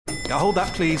Hold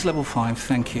that, please. Level 5,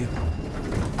 thank you.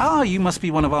 Ah, you must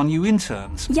be one of our new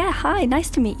interns. Yeah, hi, nice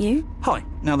to meet you. Hi.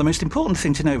 Now, the most important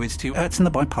thing to know is to in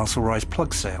the Biparcel Rise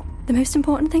plug sale. The most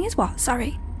important thing is what?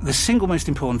 Sorry. The single most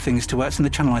important thing is to in the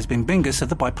Channelized Bing Bingus of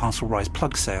the Biparcel Rise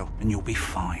plug sale, and you'll be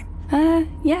fine.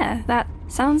 Yeah, that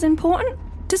sounds important.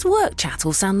 Does work chat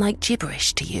all sound like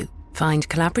gibberish to you? Find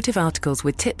collaborative articles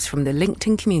with tips from the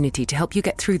LinkedIn community to help you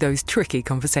get through those tricky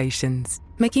conversations.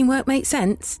 Making work make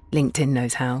sense? LinkedIn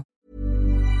knows how.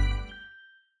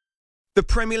 The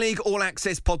Premier League All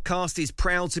Access podcast is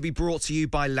proud to be brought to you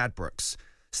by Ladbrokes.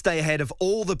 Stay ahead of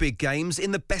all the big games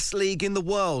in the best league in the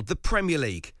world, the Premier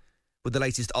League. With the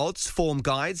latest odds, form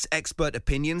guides, expert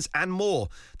opinions and more,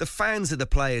 the fans are the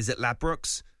players at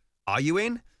Ladbrokes. Are you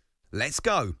in? Let's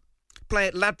go. Play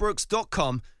at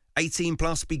ladbrokes.com, 18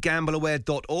 plus,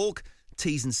 begambleaware.org.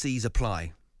 T's and C's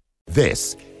apply.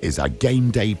 This is a Game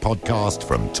Day podcast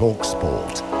from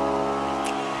TalkSport.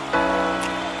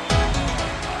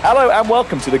 Hello and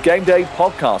welcome to the Game Day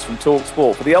podcast from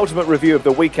TalkSport for the ultimate review of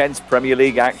the weekend's Premier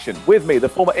League action. With me, the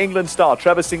former England star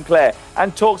Trevor Sinclair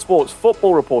and TalkSport's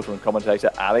football reporter and commentator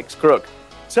Alex Crook.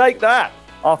 Take that!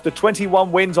 After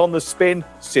 21 wins on the spin,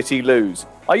 City lose.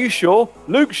 Are you sure?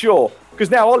 Luke Shaw,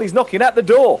 because now Ollie's knocking at the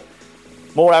door.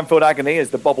 More Anfield agony as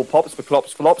the bubble pops for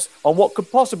Klopp's flops on what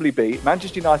could possibly be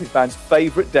Manchester United fans'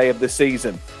 favourite day of the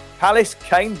season. Palace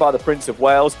caned by the Prince of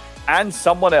Wales and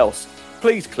someone else.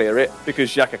 Please clear it,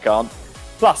 because Xhaka can't.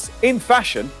 Plus, in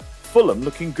fashion, Fulham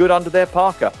looking good under their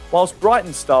parka, whilst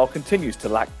Brighton's style continues to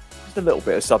lack just a little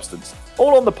bit of substance.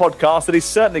 All on the podcast that is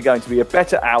certainly going to be a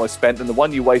better hour spent than the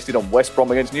one you wasted on West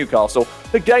Brom against Newcastle,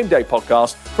 the Game Day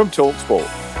podcast from TalkSport.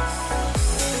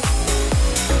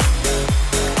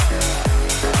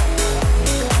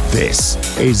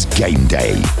 This is Game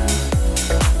Day.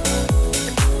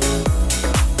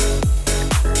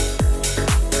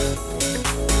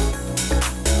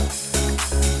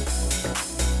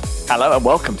 Hello and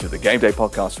welcome to the Game Day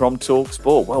podcast from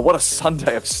TalkSport. Well, what a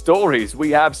Sunday of stories.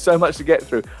 We have so much to get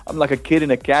through. I'm like a kid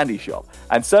in a candy shop.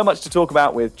 And so much to talk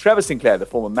about with Trevor Sinclair, the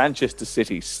former Manchester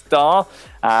City star.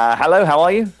 Hello, how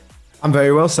are you? I'm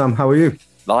very well, Sam. How are you?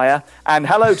 Liar. And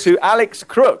hello to Alex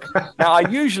Crook. Now, I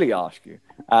usually ask you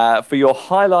for your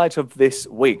highlight of this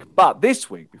week. But this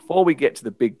week, before we get to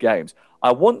the big games,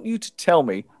 I want you to tell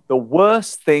me the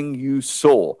worst thing you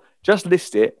saw. Just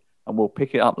list it and we'll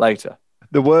pick it up later.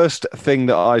 The worst thing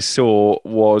that I saw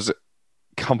was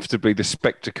comfortably the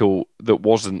spectacle that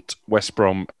wasn't West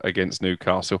Brom against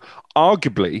Newcastle.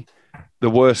 Arguably, the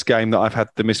worst game that I've had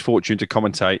the misfortune to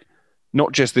commentate,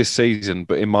 not just this season,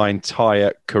 but in my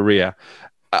entire career.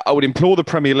 I would implore the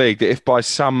Premier League that if by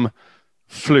some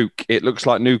fluke it looks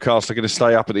like Newcastle are going to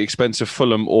stay up at the expense of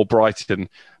Fulham or Brighton,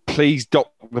 please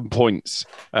dock them points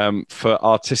for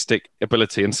artistic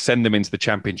ability and send them into the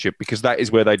Championship, because that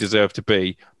is where they deserve to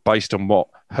be based on what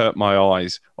hurt my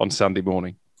eyes on Sunday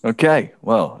morning. Okay,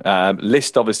 well,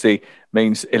 list obviously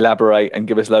means elaborate and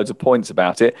give us loads of points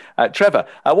about it. Trevor,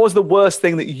 what was the worst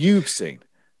thing that you've seen?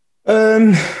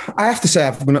 I have to say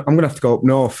I'm going to have to go up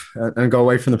north and go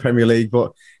away from the Premier League,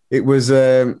 but it was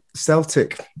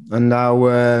Celtic and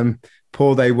how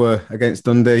poor they were against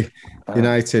Dundee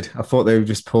United. I thought they were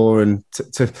just poor, and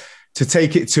to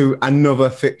take it to another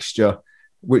fixture,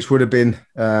 which would have been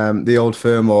the Old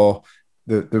Firm or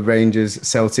the Rangers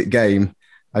Celtic game,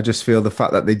 I just feel the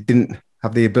fact that they didn't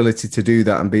have the ability to do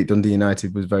that and beat Dundee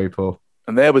United was very poor.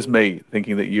 And there was me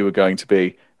thinking that you were going to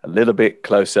be a little bit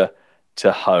closer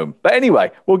to home. But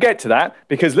anyway, we'll get to that,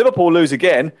 because Liverpool lose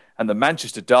again and the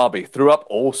Manchester derby threw up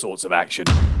all sorts of action.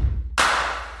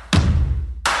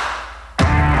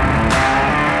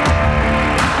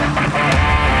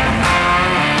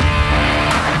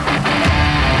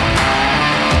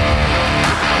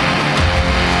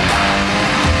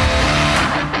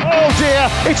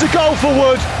 It's a goal for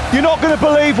Wood. You're not going to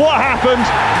believe what happened.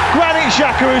 Granit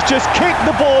Xhaka has just kicked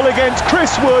the ball against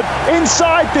Chris Wood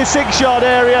inside the 6-yard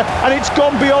area, and it's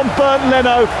gone beyond Bernd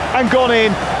Leno and gone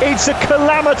in. It's a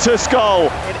calamitous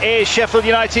goal. It is Sheffield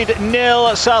United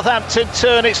 0, Southampton 2,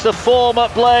 and it's the former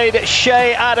Blade,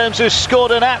 Che Adams, who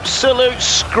scored an absolute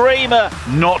screamer.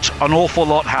 Not an awful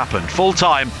lot happened. Full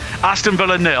time, Aston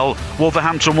Villa 0,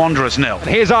 Wolverhampton Wanderers 0.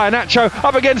 Here's Iheanacho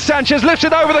up against Sanchez,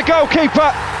 lifted over the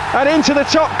goalkeeper and into the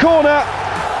top corner.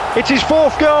 It's his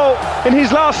fourth goal in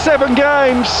his last 7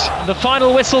 games. The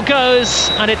final whistle goes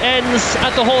and it ends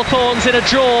at the Hawthorns in a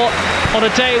draw on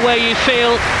a day where you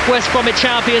feel West Bromwich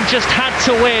Albion just had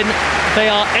to win. They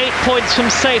are 8 points from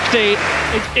safety.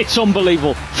 It's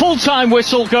unbelievable. Full-time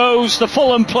whistle goes. The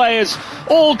Fulham players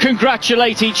all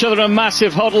congratulate each other in a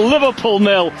massive huddle. Liverpool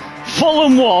 0,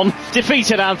 Fulham 1,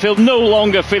 defeated Anfield, no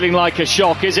longer feeling like a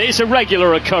shock, is it? It's a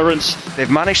regular occurrence. They've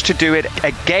managed to do it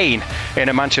again in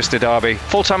a Manchester derby.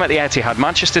 Full time at the Etihad,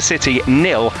 Manchester City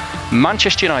 0,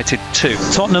 Manchester United 2.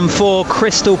 Tottenham 4,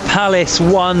 Crystal Palace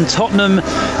 1. Tottenham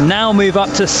now move up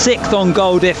to 6th on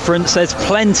goal difference. There's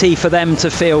plenty for them to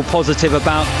feel positive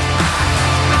about.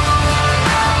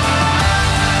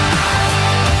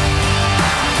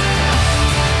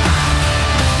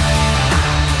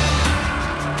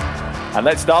 And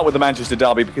let's start with the Manchester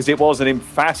derby because it was an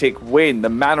emphatic win. The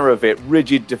manner of it,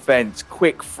 rigid defence,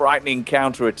 quick, frightening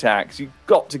counter-attacks. You've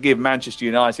got to give Manchester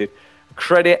United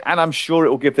credit, and I'm sure it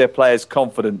will give their players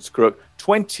confidence, Crook.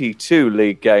 22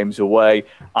 league games away,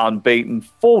 unbeaten,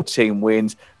 14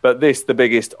 wins, but this the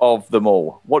biggest of them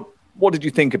all. What did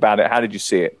you think about it? How did you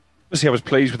see it? Obviously, I was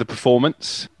pleased with the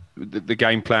performance. The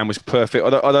game plan was perfect.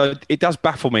 Although it does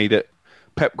baffle me that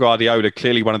Pep Guardiola,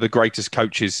 clearly one of the greatest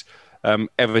coaches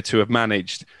ever to have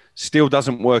managed, still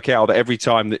doesn't work out that every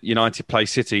time that United play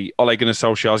City, Ole Gunnar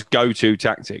Solskjaer's go-to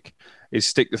tactic is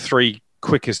stick the 3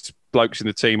 quickest blokes in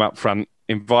the team up front,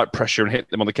 invite pressure and hit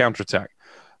them on the counter-attack.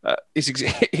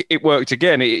 It worked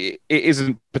again. It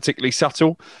isn't particularly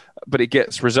subtle, but it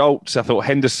gets results. I thought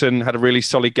Henderson had a really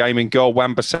solid game in goal.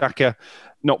 Wan-Bissaka,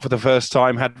 not for the first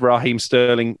time, had Raheem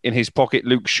Sterling in his pocket.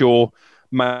 Luke Shaw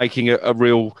making a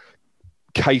real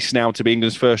case now to be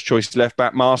England's first choice left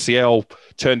back. Martial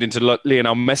turned into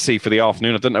Lionel Messi for the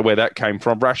afternoon. I don't know where that came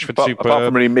from. Rashford superb. Apart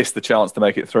from when he missed the chance to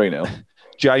make it 3-0.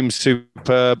 James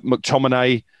superb.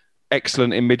 McTominay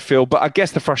excellent in midfield. But I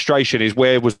guess the frustration is,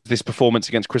 where was this performance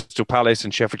against Crystal Palace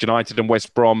and Sheffield United and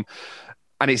West Brom?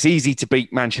 And it's easy to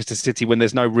beat Manchester City when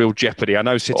there's no real jeopardy. I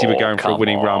know City were going for a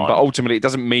winning run, but ultimately it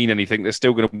doesn't mean anything. They're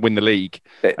still going to win the league.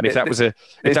 And if that was a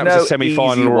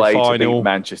semi-final or a final, to beat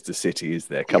Manchester City, is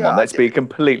there? Come on, let's be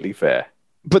completely fair.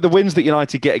 But the wins that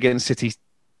United get against City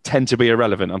tend to be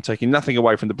irrelevant. I'm taking nothing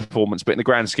away from the performance, but in the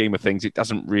grand scheme of things, it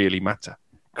doesn't really matter.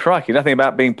 Crikey, nothing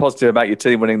about being positive about your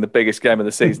team winning the biggest game of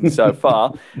the season so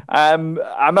far. I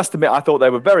must admit, I thought they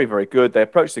were very, very good. They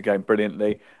approached the game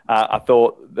brilliantly. I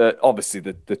thought that obviously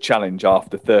the challenge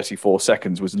after 34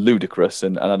 seconds was ludicrous,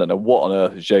 and I don't know what on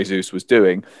earth Jesus was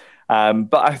doing.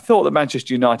 But I thought that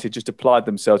Manchester United just applied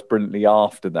themselves brilliantly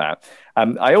after that.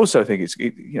 I also think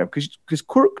because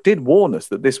Crook did warn us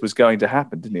that this was going to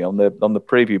happen, didn't he, on the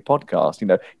preview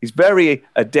podcast? He's very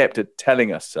adept at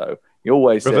telling us so. He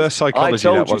always says, reverse psychology.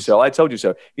 I told you so. I told you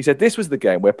so. He said this was the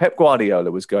game where Pep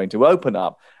Guardiola was going to open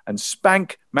up and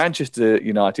spank Manchester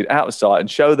United out of sight and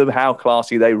show them how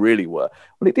classy they really were.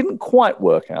 Well, it didn't quite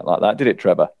work out like that, did it,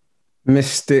 Trevor?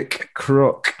 Mystic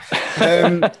Crook.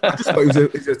 I just thought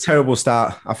it was a terrible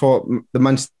start. I thought the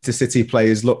Manchester City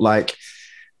players looked like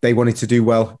they wanted to do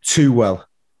well, too well.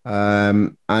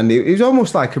 And it was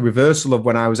almost like a reversal of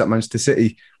when I was at Manchester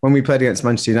City. When we played against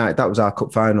Manchester United, that was our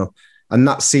cup final. And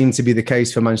that seemed to be the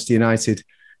case for Manchester United.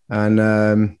 And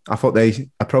I thought they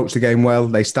approached the game well.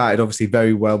 They started obviously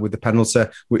very well with the penalty,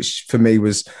 which for me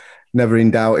was never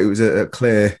in doubt. It was a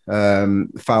clear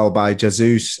foul by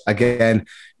Jesus. Again,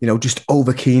 just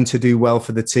over keen to do well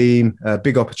for the team.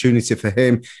 Big opportunity for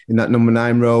him in that number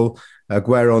 9 role.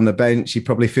 Aguero on the bench, he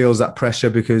probably feels that pressure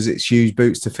because it's huge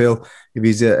boots to fill if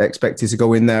he's expected to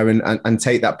go in there and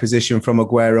take that position from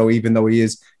Aguero, even though he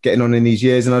is getting on in these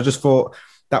years. And I just thought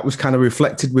that was kind of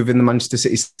reflected within the Manchester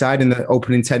City side in the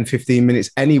opening 10, 15 minutes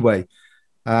anyway.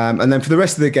 And then for the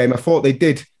rest of the game, I thought they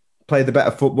did play the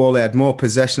better football. They had more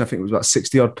possession. I think it was about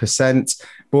 60-odd%.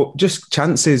 But just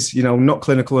chances, not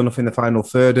clinical enough in the final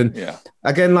third. And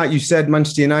again, like you said,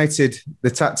 Manchester United,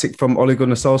 the tactic from Ole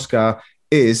Gunnar Solskjaer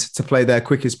is to play their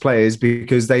quickest players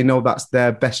because they know that's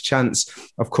their best chance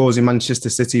of causing Manchester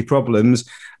City problems.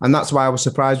 And that's why I was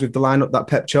surprised with the lineup that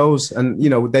Pep chose. And,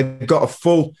 they've got a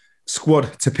full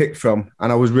squad to pick from,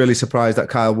 and I was really surprised that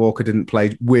Kyle Walker didn't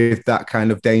play with that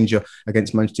kind of danger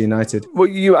against Manchester United. Well,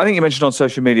 I think you mentioned on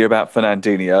social media about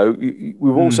Fernandinho.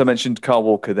 We've also mentioned Kyle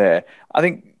Walker there. I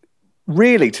think,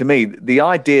 really, to me, the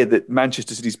idea that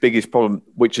Manchester City's biggest problem,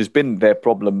 which has been their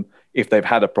problem if they've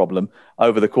had a problem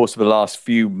over the course of the last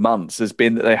few months, has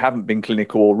been that they haven't been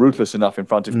clinical or ruthless enough in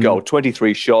front of goal.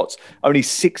 23 shots, only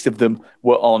 6 of them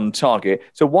were on target.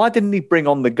 So why didn't he bring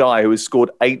on the guy who has scored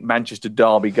 8 Manchester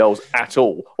derby goals at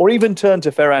all? Or even turn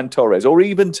to Ferran Torres, or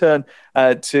even turn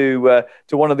to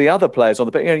one of the other players on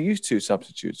the bench? Use 2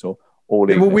 substitutes or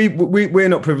well, we're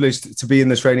not privileged to be in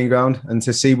the training ground and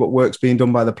to see what work's being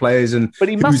done by the players. But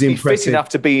he must be fit enough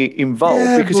to be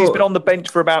involved because he's been on the bench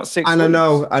for about 6 weeks. And I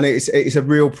know, and it's a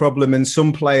real problem. And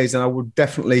some players, and I would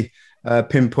definitely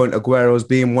pinpoint Aguero as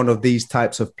being one of these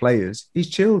types of players. He's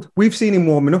chilled. We've seen him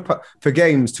warming up for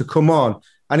games to come on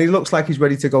and he looks like he's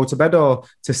ready to go to bed or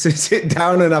to sit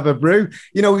down and have a brew.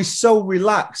 You know, he's so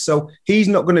relaxed. So he's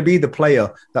not going to be the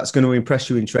player that's going to impress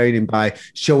you in training by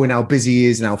showing how busy he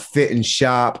is and how fit and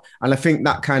sharp. And I think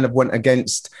that kind of went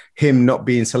against him not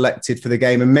being selected for the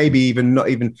game and maybe even not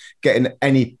even getting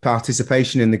any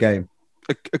participation in the game.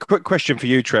 A quick question for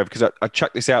you, Trev, because I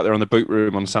chucked this out there on the boot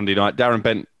room on Sunday night. Darren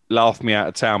Bent laughed me out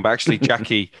of town, but actually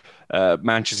Jackie,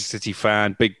 Manchester City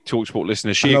fan, big TalkSport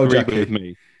listener, she agreed with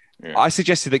me. Yeah. I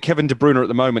suggested that Kevin De Bruyne at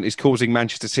the moment is causing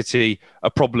Manchester City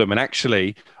a problem, and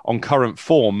actually on current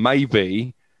form,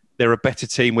 maybe they're a better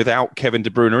team without Kevin De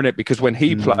Bruyne in it, because when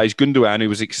he plays, Gundogan, who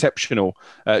was exceptional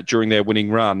during their winning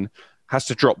run, has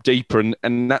to drop deeper,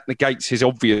 and that negates his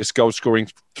obvious goal-scoring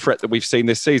threat that we've seen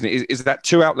this season. Is that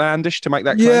too outlandish to make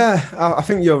that claim? Yeah, I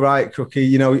think you're right, Crookie.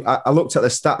 You know, I looked at the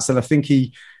stats, and I think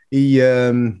he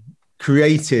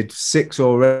created 6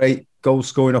 or 8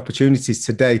 goal-scoring opportunities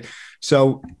today.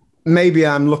 So maybe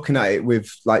I'm looking at it with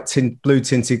like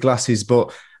blue-tinted glasses,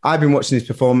 but I've been watching his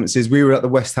performances. We were at the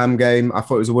West Ham game. I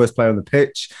thought he was the worst player on the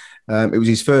pitch. It was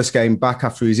his first game back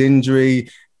after his injury.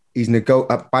 He's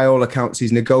by all accounts,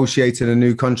 he's negotiating a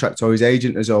new contract, or his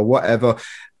agent is, or whatever.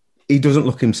 He doesn't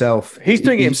look himself. He's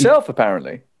doing it himself,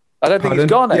 apparently. I don't think he's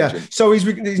got an agent. Yeah, so he's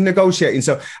negotiating.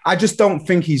 So I just don't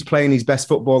think he's playing his best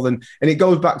football. And it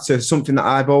goes back to something that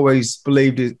I've always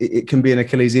believed it can be an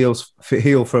Achilles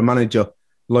heel for a manager,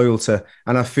 loyalty.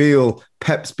 And I feel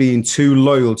Pep's being too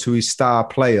loyal to his star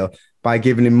player by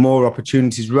giving him more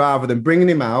opportunities rather than bringing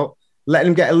him out, letting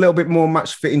him get a little bit more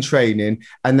match fit in training,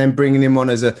 and then bringing him on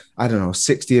as a,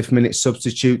 60th minute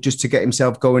substitute just to get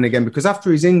himself going again. Because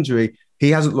after his injury, he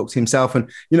hasn't looked himself.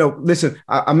 And, you know, listen,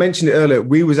 I mentioned it earlier.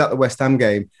 We was at the West Ham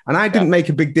game and I didn't make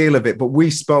a big deal of it, but we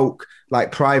spoke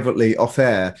like privately off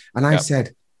air. And I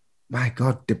said, my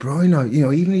God, De Bruyne, you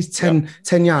know, even his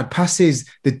 10-yard passes,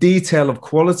 the detail of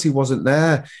quality wasn't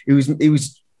there. He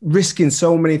was risking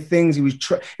so many things. It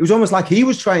was almost like he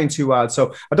was trying too hard.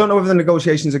 So I don't know whether the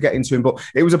negotiations are getting to him, but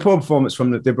it was a poor performance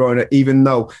from De Bruyne, even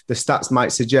though the stats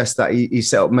might suggest that he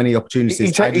set up many opportunities.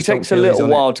 He takes a little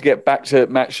while to get back to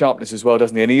match sharpness as well,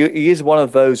 doesn't he? And he is one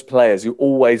of those players who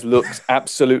always looks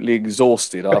absolutely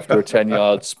exhausted after a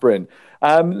 10-yard sprint.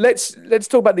 Let's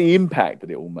talk about the impact that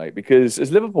it will make, because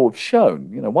as Liverpool have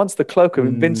shown, you know, once the cloak of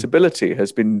invincibility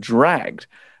has been dragged,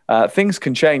 things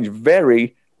can change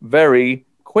very, very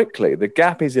quickly. The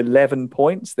gap is 11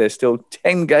 points. There's still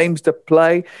 10 games to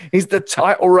play. Is the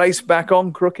title race back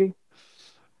on, Crookie?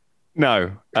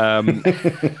 No.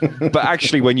 But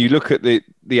actually, when you look at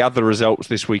the other results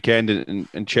this weekend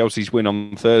and Chelsea's win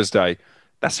on Thursday,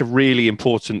 that's a really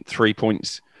important 3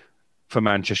 points for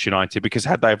Manchester United, because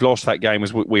had they have lost that game,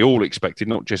 as we all expected,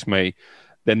 not just me,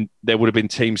 then there would have been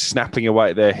teams snapping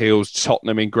away at their heels,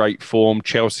 Tottenham in great form,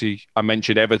 Chelsea, I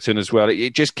mentioned Everton as well.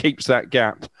 It just keeps that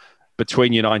gap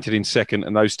between United in second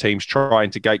and those teams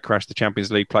trying to gate crash the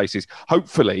Champions League places.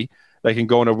 Hopefully, they can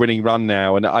go on a winning run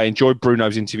now. And I enjoyed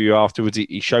Bruno's interview afterwards.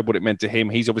 He showed what it meant to him.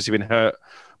 He's obviously been hurt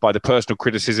by the personal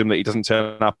criticism that he doesn't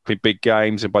turn up in big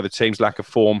games and by the team's lack of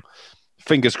form.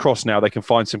 Fingers crossed now they can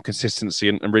find some consistency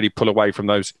and really pull away from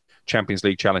those Champions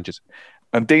League challenges.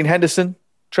 And Dean Henderson,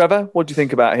 Trevor, what do you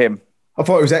think about him? I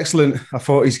thought it was excellent. I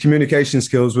thought his communication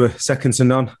skills were second to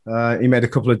none. He made a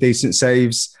couple of decent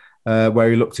saves where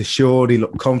he looked assured, he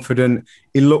looked confident.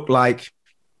 He looked like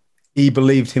he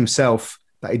believed himself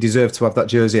that he deserved to have that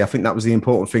jersey. I think that was the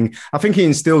important thing. I think he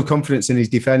instilled confidence in his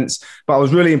defence, but I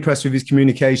was really impressed with his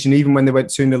communication. Even when they went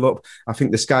 2-0 up, I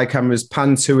think the Sky cameras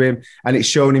panned to him and it's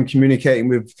showing him communicating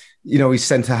with, you know, his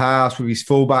centre halves, with his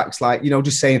fullbacks, like, you know,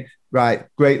 just saying, right,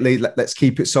 great lead, let's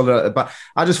keep it solid at the back.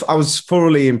 I was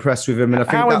thoroughly impressed with him. And I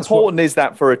think how important is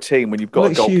that for a team when you've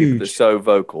got a goalkeeper that's so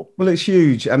vocal? Well, it's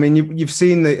huge. I mean, you've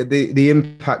seen the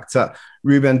impact that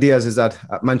Ruben Diaz has had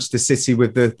at Manchester City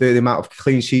with the amount of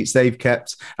clean sheets they've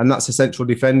kept, and that's a central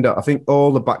defender. I think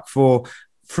all the back 4,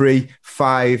 3,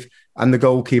 5, and the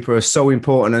goalkeeper are so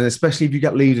important, and especially if you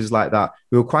get leaders like that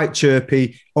who are quite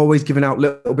chirpy, always giving out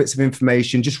little bits of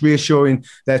information, just reassuring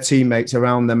their teammates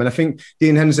around them. And I think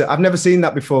Dean Henderson, I've never seen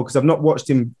that before because I've not watched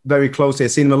him very closely.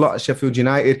 I've seen him a lot at Sheffield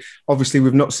United. Obviously,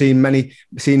 we've not seen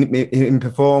him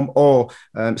perform or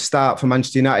start for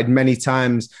Manchester United many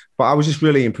times, but I was just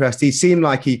really impressed. He seemed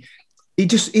like he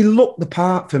looked the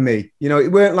part for me. You know,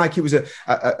 it weren't like it was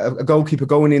a goalkeeper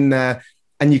going in there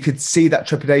and you could see that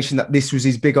trepidation that this was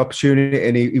his big opportunity,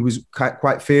 and he was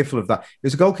quite fearful of that.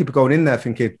 There's a goalkeeper going in there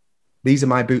thinking, these are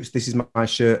my boots, this is my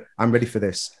shirt, I'm ready for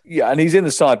this. Yeah, and he's in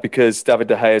the side because David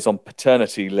De Gea is on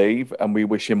paternity leave, and we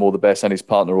wish him all the best and his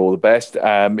partner all the best.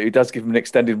 It does give him an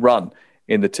extended run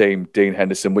in the team, Dean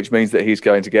Henderson, which means that he's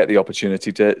going to get the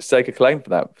opportunity to stake a claim for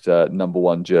that number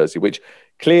 1 jersey, which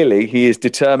clearly he is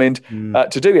determined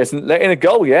to do. He hasn't let in a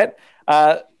goal yet.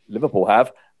 Liverpool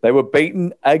have. They were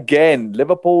beaten again.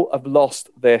 Liverpool have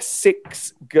lost their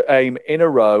 6th game in a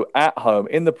row at home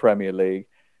in the Premier League.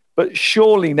 But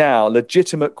surely now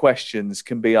legitimate questions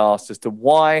can be asked as to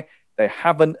why they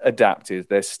haven't adapted.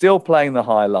 They're still playing the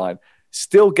high line,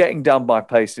 still getting done by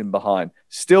pacing behind,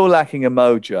 still lacking a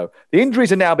mojo. The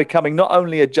injuries are now becoming not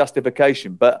only a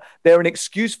justification, but they're an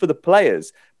excuse for the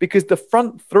players because the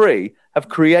front three have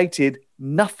created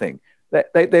nothing.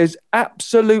 There's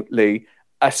absolutely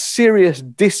a serious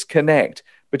disconnect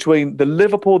between the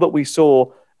Liverpool that we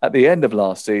saw at the end of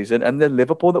last season and the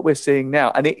Liverpool that we're seeing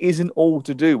now. And it isn't all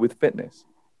to do with fitness.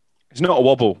 It's not a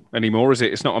wobble anymore, is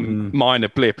it? It's not a minor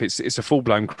blip. It's a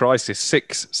full-blown crisis.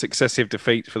 6 successive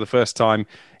defeats for the first time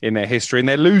in their history. And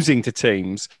they're losing to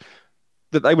teams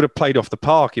that they would have played off the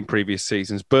park in previous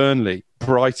seasons. Burnley,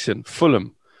 Brighton,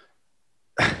 Fulham.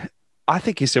 I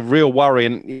think it's a real worry.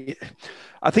 And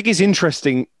I think it's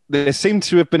interesting. There seemed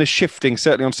to have been a shifting,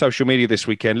 certainly on social media this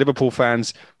weekend. Liverpool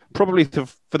fans, probably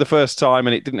for the first time,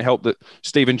 and it didn't help that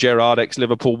Steven Gerrard,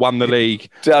 ex-Liverpool, won the league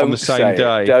on the same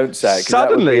day. Don't say it.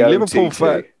 Suddenly,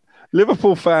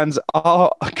 Liverpool fans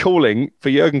are calling for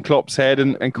Jurgen Klopp's head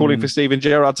and calling for Steven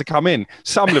Gerrard to come in.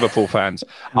 Some Liverpool fans.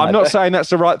 I'm not saying that's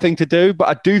the right thing to do, but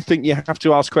I do think you have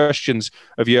to ask questions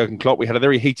of Jurgen Klopp. We had a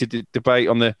very heated debate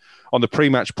on the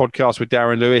pre-match podcast with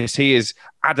Darren Lewis. He is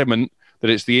adamant that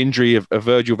it's the injury of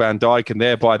Virgil van Dijk and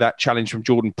thereby that challenge from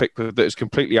Jordan Pickford that has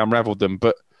completely unravelled them.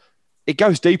 But it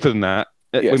goes deeper than that.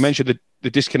 Yes. We mentioned the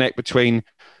disconnect between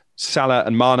Salah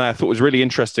and Mane. I thought it was really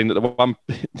interesting that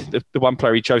the one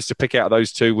player he chose to pick out of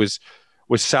those two was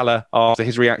Salah after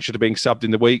his reaction to being subbed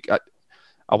in the week.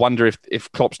 I wonder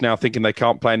if Klopp's now thinking they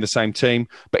can't play in the same team.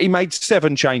 But he made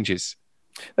 7 changes.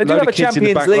 They do have a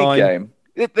Champions League game.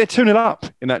 They're 2-0 up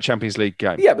in that Champions League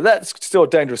game. Yeah, but that's still a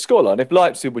dangerous scoreline. If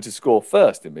Leipzig were to score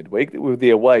first in midweek with the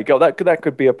away goal, that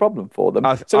could be a problem for them.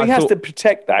 So he has to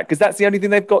protect that because that's the only thing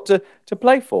they've got to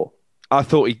play for. I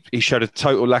thought he showed a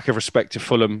total lack of respect to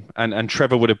Fulham, and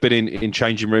Trevor would have been in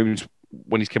changing rooms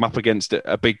when he's come up against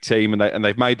a big team, and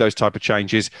they've made those type of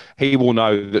changes. He will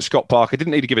know that Scott Parker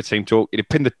didn't need to give a team talk. He'd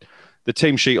pinned the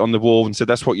team sheet on the wall and said,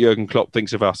 that's what Jurgen Klopp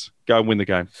thinks of us. Go and win the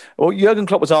game. Well, Jurgen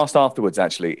Klopp was asked afterwards,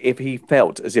 actually, if he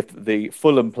felt as if the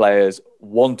Fulham players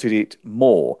wanted it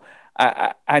more.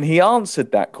 And he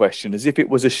answered that question as if it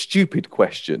was a stupid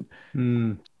question.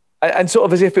 And sort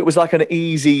of as if it was like an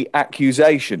easy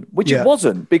accusation, which it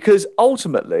wasn't, because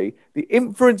ultimately the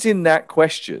inference in that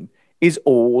question is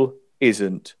all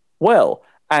isn't well.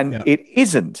 And it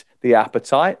isn't the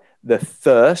appetite, the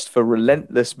thirst for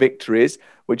relentless victories,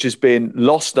 which has been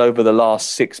lost over the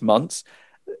last 6 months.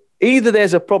 Either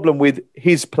there's a problem with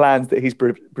his plans that he's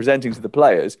presenting to the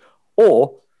players,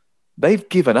 or they've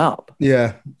given up.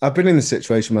 Yeah, I've been in the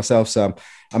situation myself, Sam.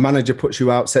 A manager puts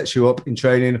you out, sets you up in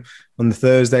training on the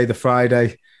Thursday, the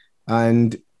Friday,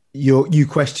 and you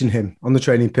question him on the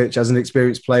training pitch as an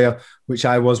experienced player, which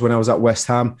I was when I was at West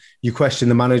Ham. You question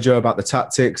the manager about the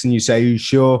tactics and you say, are you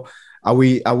sure? Are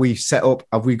we set up?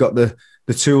 Have we got the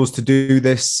tools to do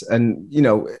this? And, you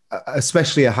know,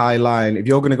 especially a high line, if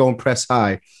you're going to go and press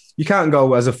high, you can't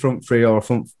go as a front three or a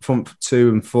front 2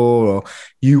 and 4, or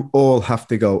you all have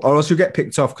to go, or else you'll get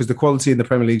picked off because the quality in the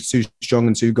Premier League is too strong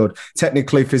and too good,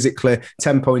 technically, physically,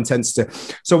 tempo, intensity.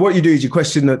 So what you do is you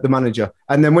question the manager.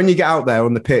 And then when you get out there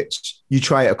on the pitch, you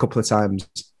try it a couple of times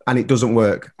and it doesn't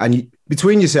work. And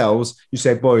between yourselves, you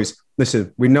say, boys,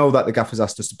 listen, we know that the gaffer's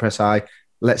asked us to press high.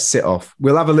 Let's sit off.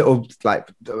 We'll have a little,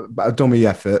 a dummy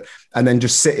effort and then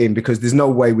just sit in because there's no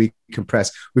way we can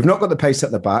press. We've not got the pace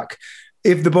at the back.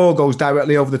 If the ball goes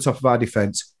directly over the top of our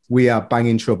defence, we are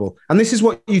banging trouble. And this is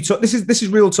what you talk. This is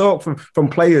real talk from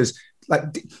players, like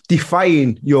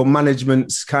defying your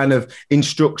management's kind of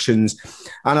instructions.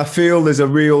 And I feel there's a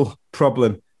real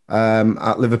problem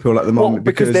at Liverpool at the moment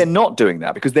because they're not doing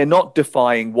that, because they're not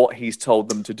defying what he's told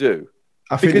them to do.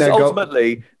 Because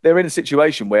ultimately, they're in a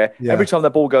situation where every time the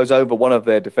ball goes over one of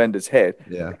their defenders' head,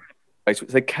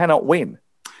 they cannot win.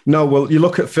 No, well, you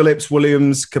look at Phillips,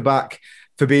 Williams, Kabak,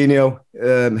 Fabinho,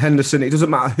 Henderson. It doesn't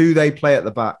matter who they play at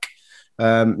the back.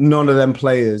 None of them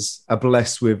players are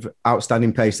blessed with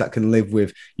outstanding pace that can live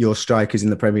with your strikers in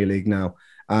the Premier League now.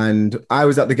 And I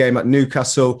was at the game at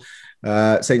Newcastle,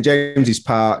 St James's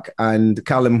Park, and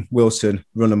Callum Wilson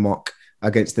run amok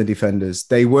against the defenders.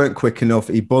 They weren't quick enough.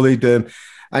 He bullied them.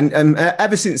 And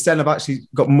ever since then, I've actually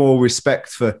got more respect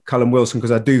for Callum Wilson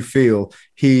because I do feel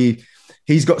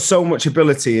he's got so much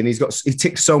ability and he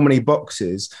ticks so many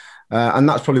boxes. And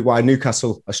that's probably why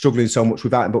Newcastle are struggling so much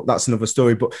without him, but that's another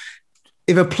story. But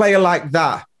if a player like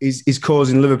that is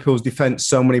causing Liverpool's defence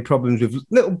so many problems with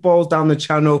little balls down the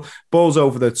channel, balls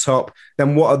over the top,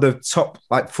 then what are the top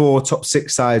 4, top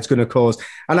 6 sides going to cause?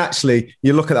 And actually,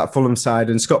 you look at that Fulham side,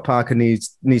 and Scott Parker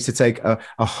needs to take a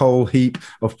whole heap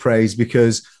of praise,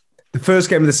 because the first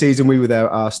game of the season we were there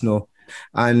at Arsenal,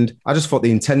 and I just thought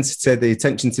the intensity, the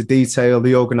attention to detail,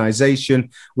 the organisation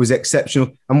was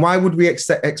exceptional. And why would we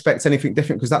expect anything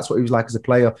different? Because that's what he was like as a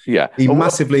player. Yeah, he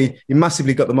massively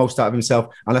got the most out of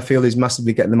himself, and I feel he's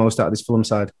massively getting the most out of this Fulham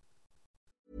side.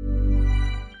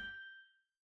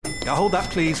 Hold that,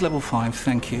 please. Level 5,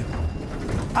 thank you.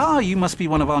 You must be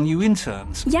one of our new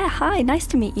interns. Yeah, hi, nice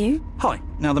to meet you. Hi.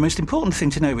 Now, the most important thing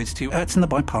to know is to in the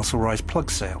Biparcel Rise plug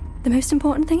sale. The most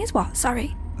important thing is what?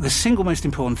 Sorry. The single most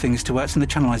important thing is to in the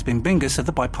Channelized Bing Bingus of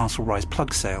the Biparcel Rise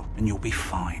plug sale, and you'll be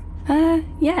fine.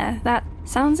 Yeah, that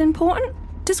sounds important.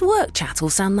 Does work chat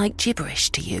all sound like gibberish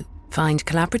to you? Find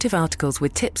collaborative articles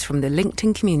with tips from the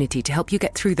LinkedIn community to help you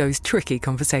get through those tricky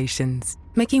conversations.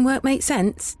 Making work make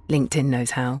sense? LinkedIn knows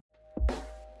how.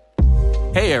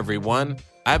 Hey everyone,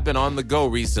 I've been on the go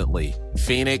recently.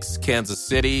 Phoenix, Kansas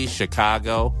City,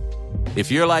 Chicago. If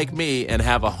you're like me and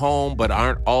have a home but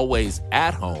aren't always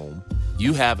at home,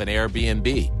 you have an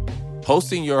Airbnb.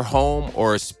 Hosting your home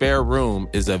or a spare room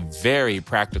is a very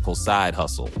practical side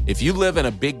hustle. If you live in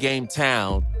a big game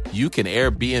town, you can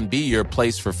Airbnb your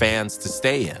place for fans to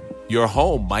stay in. Your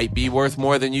home might be worth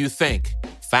more than you think.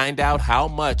 Find out how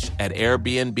much at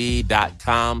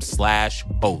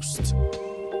airbnb.com/host.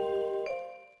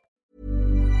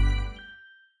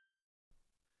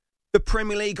 The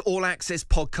Premier League All Access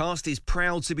podcast is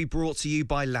proud to be brought to you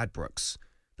by Ladbrokes.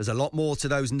 There's a lot more to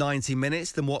those 90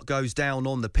 minutes than what goes down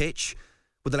on the pitch.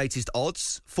 With the latest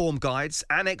odds, form guides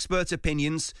and expert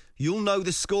opinions, you'll know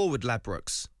the score with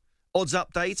Ladbrokes. Odds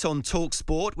update on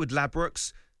TalkSport with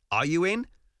Ladbrokes. Are you in?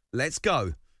 Let's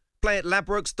go. Play at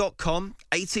ladbrokes.com,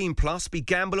 18 plus,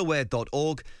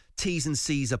 begambleaware.org. T's and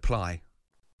C's apply.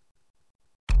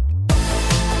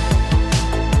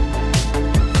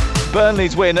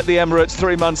 Burnley's win at the Emirates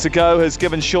 3 months ago has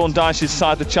given Sean Dyche's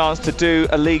side the chance to do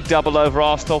a league double over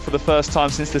Arsenal for the first time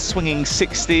since the swinging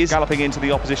 60s. Galloping into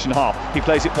the opposition half, he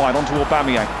plays it wide onto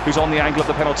Aubameyang, who's on the angle of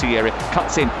the penalty area,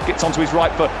 cuts in, gets onto his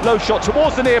right foot, low shot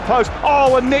towards the near post.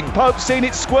 And Nick Pope's seen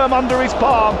it squirm under his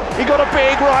palm. He got a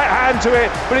big right hand to it,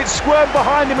 but it squirmed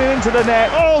behind him and into the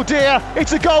net. Oh dear,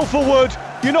 it's a goal for Wood.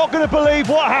 You're not going to believe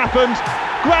what happened.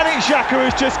 Granit Xhaka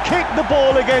has just kicked the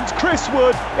ball against Chris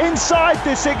Wood inside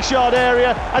the 6-yard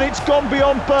area, and it's gone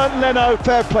beyond Bernd Leno.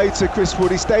 Fair play to Chris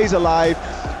Wood, he stays alive.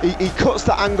 He cuts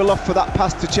the angle off for that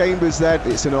pass to Chambers there.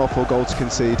 It's an awful goal to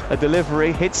concede. A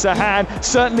delivery, hits a hand,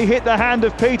 certainly hit the hand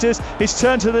of Peters. He's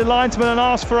turned to the linesman and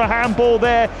asked for a handball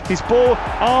there. His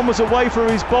arm was away from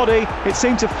his body. It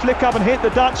seemed to flick up and hit the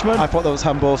Dutchman. I thought that was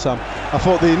handball, Sam. I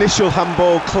thought the initial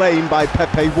handball claim by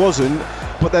Pepe wasn't,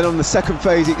 but then on the second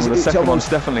phase, the second one's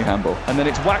definitely handball. And then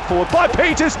it's whacked forward by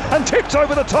Peters and tipped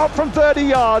over the top from 30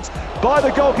 yards by the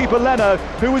goalkeeper Leno,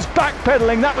 who was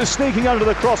backpedaling. That was sneaking under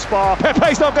the crossbar.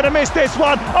 Pepe's not going to miss this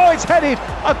one. It's headed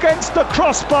against the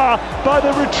crossbar by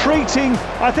the retreating,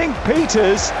 I think,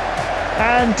 Peters.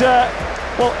 And,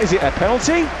 is it a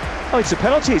penalty? It's a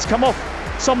penalty. It's come off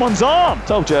someone's arm.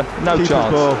 Told you, no Keeper's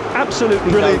chance. Ball. Absolutely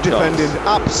brilliant no defending. chance.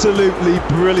 Absolutely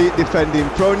brilliant defending.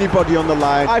 Throwing your body on the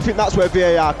line. I think that's where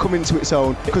VAR come into its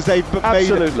own, because they've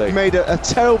made a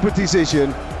terrible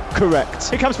decision.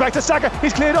 Correct. It comes back to Saka.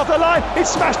 He's cleared off the line. It's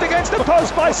smashed against the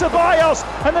post by Ceballos,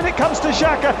 and then it comes to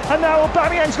Xhaka, and now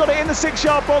Aubameyang's got it in the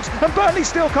 6-yard box, and Burnley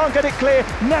still can't get it clear.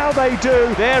 Now they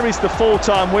do. There is the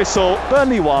full-time whistle.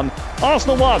 Burnley 1,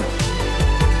 Arsenal 1.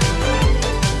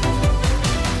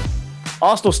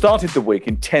 Arsenal started the week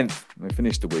in 10th. They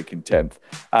finished the week in 10th.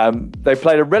 They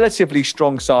played a relatively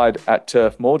strong side at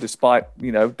Turf Moor, despite,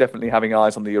 definitely having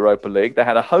eyes on the Europa League. They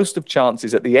had a host of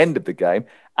chances at the end of the game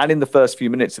and in the first few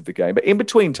minutes of the game. But in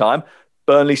between time,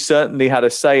 Burnley certainly had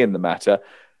a say in the matter.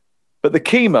 But the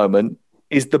key moment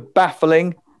is the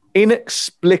baffling,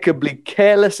 inexplicably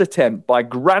careless attempt by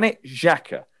Granit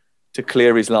Xhaka to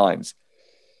clear his lines.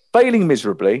 Failing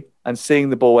miserably and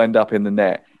seeing the ball end up in the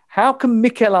net. How can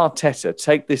Mikel Arteta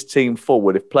take this team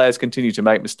forward if players continue to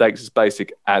make mistakes as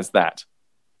basic as that?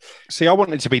 See, I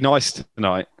wanted to be nice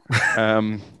tonight,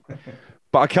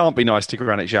 but I can't be nice to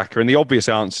Granit Xhaka. And the obvious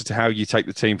answer to how you take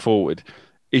the team forward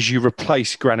is you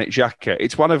replace Granit Xhaka.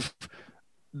 It's one of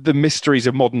the mysteries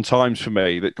of modern times for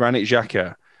me that Granit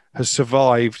Xhaka has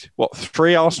survived,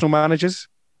 3 Arsenal managers?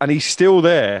 And he's still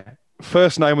there,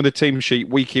 first name on the team sheet,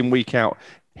 week in, week out.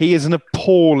 He is an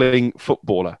appalling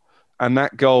footballer. And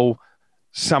that goal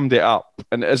summed it up.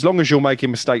 And as long as you're making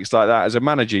mistakes like that as a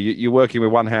manager, you're working with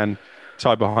one hand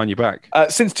tied behind your back.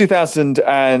 Since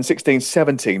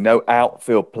 2016-17, no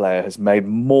outfield player has made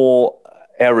more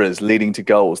errors leading to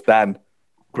goals than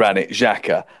Granit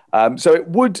Xhaka. So it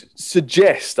would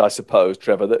suggest, I suppose,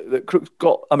 Trevor, that Crook's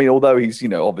got, I mean, although he's,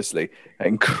 obviously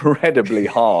incredibly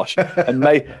harsh and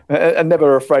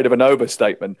never afraid of an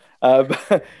overstatement,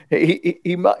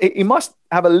 he must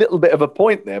have a little bit of a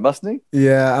point there, mustn't he?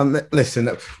 Yeah, listen,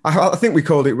 I think we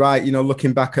called it right,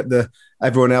 looking back at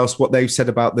everyone else, what they've said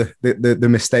about the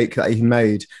mistake that he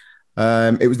made.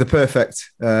 It was the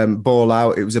perfect ball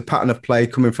out. It was a pattern of play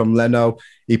coming from Leno.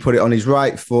 He put it on his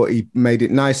right foot. He made it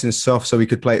nice and soft so he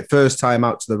could play it first time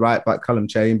out to the right back, Callum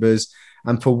Chambers.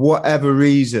 And for whatever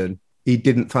reason, he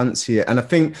didn't fancy it. And I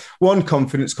think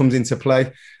confidence comes into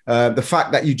play. The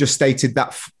fact that you just stated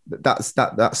that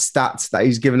stat that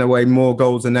he's given away more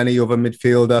goals than any other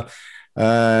midfielder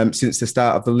since the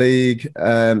start of the league,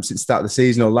 since the start of the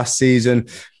season or last season.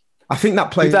 I think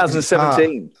that plays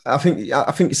 2017.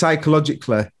 I think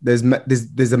psychologically there's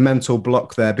a mental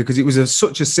block there because it was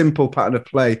such a simple pattern of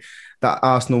play that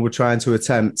Arsenal were trying to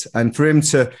attempt, and for him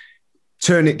to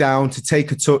turn it down, to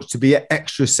take a touch, to be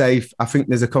extra safe, I think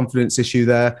there's a confidence issue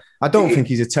there. I don't think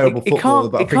he's a terrible footballer,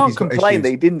 but I think he's got issues. He can't complain that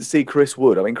he didn't see Chris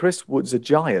Wood. I mean, Chris Wood's a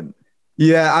giant.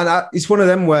 Yeah, and it's one of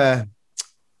them where,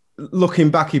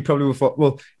 looking back, he probably would have thought,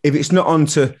 well, if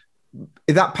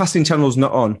that passing channel's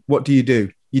not on, what do?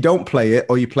 You don't play it,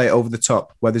 or you play it over the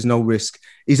top where there's no risk.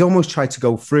 He's almost tried to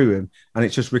go through him, and it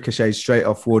just ricochets straight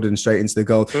off Wood and straight into the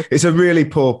goal. It's a really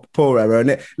poor error.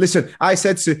 And listen, I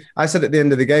said at the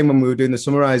end of the game when we were doing the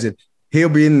summarising, he'll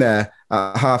be in there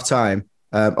at half time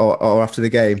or after the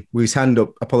game with his hand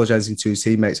up, apologising to his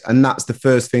teammates. And that's the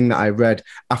first thing that I read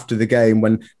after the game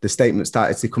when the statement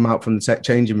started to come out from the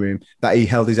changing room, that he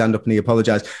held his hand up and he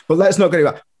apologised. But let's not get it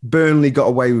back. Burnley got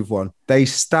away with one. They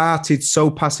started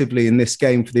so passively in this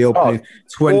game for the opening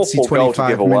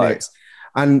 20-25 minutes.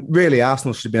 And really,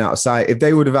 Arsenal should have been out of sight. If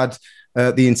they would have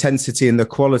had the intensity and the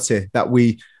quality that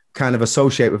we kind of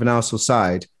associate with an Arsenal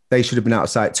side, they should have been out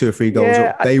of sight 2 or 3 goals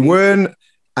up. They weren't.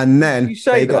 And then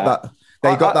they got that.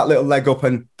 They got that little leg up,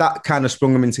 and that kind of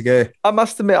sprung them into gear. I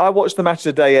must admit, I watched the Match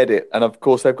of the Day edit, and of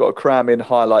course, they've got to cram in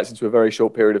highlights into a very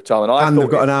short period of time. And they've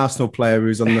got an Arsenal player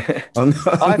who's on the.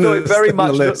 I thought it very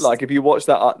much looked like, if you watch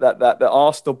that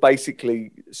Arsenal basically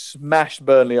smashed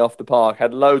Burnley off the park,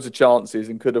 had loads of chances,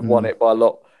 and could have won it by a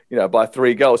lot, by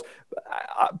 3 goals.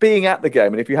 Being at the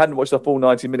game, and if you hadn't watched the full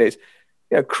 90 minutes,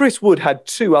 Chris Wood had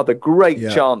 2 other great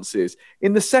chances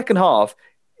in the second half.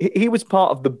 He was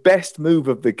part of the best move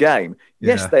of the game.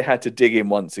 Yes, they had to dig in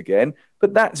once again,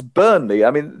 but that's Burnley. I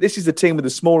mean, this is the team with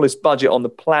the smallest budget on the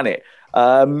planet.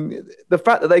 The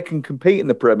fact that they can compete in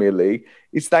the Premier League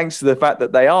is thanks to the fact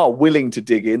that they are willing to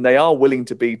dig in, they are willing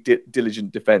to be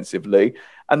diligent defensively,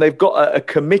 and they've got a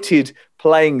committed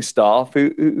playing staff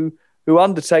who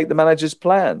undertake the manager's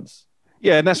plans.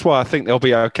 Yeah, and that's why I think they'll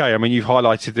be okay. I mean, you've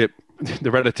highlighted the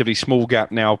relatively small gap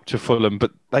now to Fulham,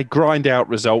 but they grind out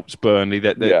results, Burnley.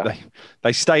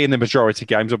 They stay in the majority of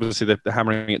games. Obviously, the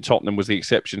hammering at Tottenham was the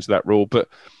exception to that rule. But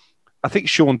I think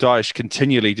Sean Dyche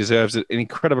continually deserves an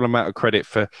incredible amount of credit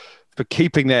for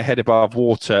keeping their head above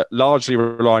water, largely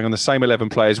relying on the same 11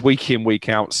 players week in, week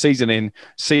out, season in,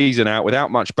 season out,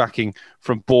 without much backing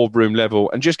from boardroom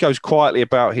level, and just goes quietly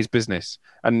about his business.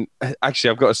 And actually,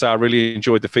 I've got to say, I really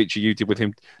enjoyed the feature you did with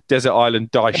him, Desert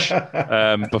Island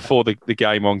Dyche, before the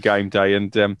game on game day.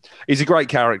 And he's a great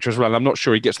character as well. And I'm not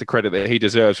sure he gets the credit that he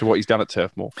deserves for what he's done at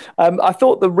Turf Moor. I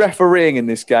thought the refereeing in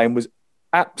this game was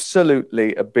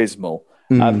absolutely abysmal.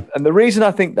 And the reason I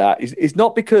think that is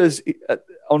not because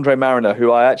Andre Mariner,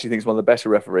 who I actually think is one of the better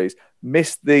referees,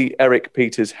 missed the Eric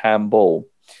Peters handball.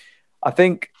 I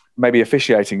think maybe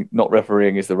officiating, not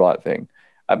refereeing, is the right thing.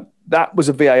 That was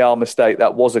a VAR mistake.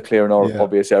 That was a clear and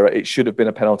obvious error. It should have been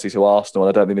a penalty to Arsenal, and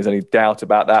I don't think there's any doubt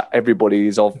about that. Everybody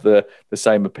is of the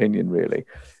same opinion, really.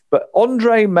 But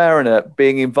Andre Mariner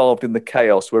being involved in the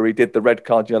chaos where he did the red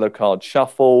card, yellow card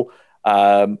shuffle,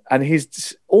 and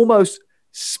his almost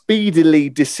speedily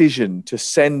decision to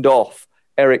send off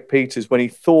Eric Peters when he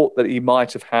thought that he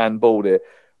might have handballed it.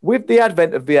 With the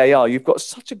advent of VAR, you've got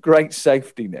such a great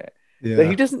safety net that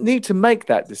he doesn't need to make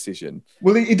that decision.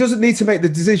 Well, he doesn't need to make the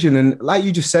decision. And like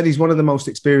you just said, he's one of the most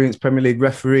experienced Premier League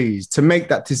referees. To make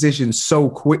that decision so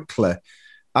quickly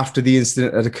after the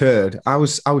incident had occurred, I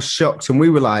was shocked. And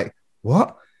we were like,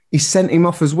 what? He sent him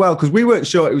off as well, because we weren't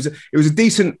sure. It was a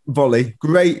decent volley,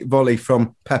 great volley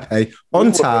from Pepe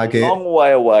on target. A long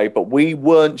way away, but we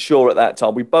weren't sure at that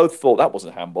time. We both thought that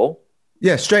wasn't handball.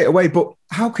 Yeah, straight away. But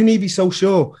how can he be so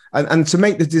sure? And to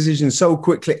make the decision so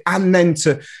quickly, and then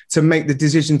to make the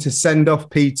decision to send off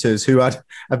Peters, who had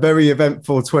a very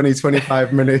eventful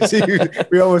 20-25 minutes.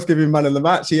 We almost give him man of the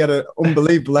match. He had an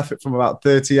unbelievable effort from about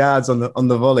 30 yards on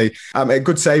the volley. A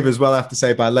good save as well, I have to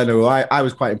say, by Leno. I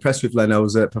was quite impressed with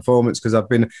Leno's performance, because I've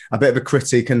been a bit of a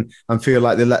critic and feel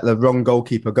like they let the wrong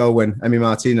goalkeeper go when Emi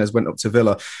Martinez went up to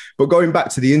Villa. But going back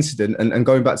to the incident and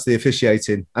going back to the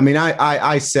officiating, I mean,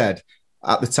 I said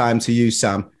at the time to you,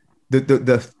 Sam,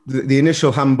 the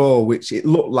initial handball, which it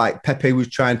looked like Pepe was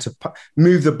trying to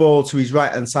move the ball to his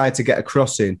right-hand side to get a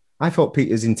cross in. I thought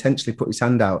Peters intentionally put his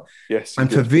hand out. Yes.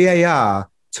 And for VAR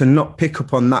to not pick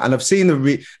up on that, and I've seen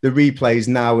the replays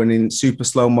now and in super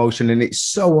slow motion, and it's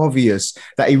so obvious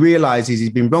that he realises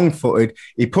he's been wrong-footed.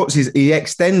 He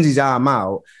extends his arm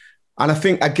out. And I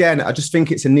think, again, I just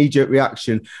think it's a knee-jerk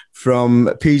reaction from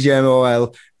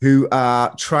PGMOL, who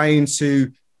are trying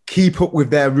to keep up with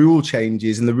their rule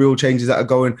changes and the rule changes that are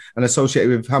going and associated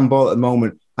with handball at the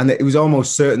moment. And it was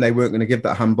almost certain they weren't going to give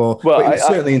that handball. Well, but it was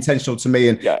certainly intentional to me.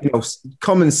 And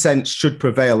common sense should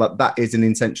prevail that is an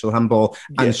intentional handball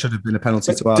and should have been a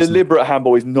penalty to Arsenal. Deliberate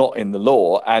handball is not in the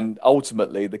law. And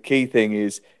ultimately, the key thing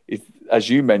is, as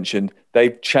you mentioned,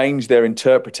 they've changed their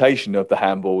interpretation of the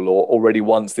handball law already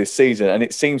once this season. And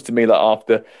it seems to me that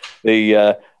after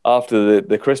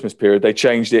the Christmas period, they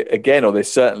changed it again, or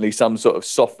there's certainly some sort of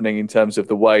softening in terms of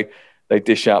the way they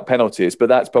dish out penalties. But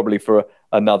that's probably for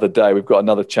another day. We've got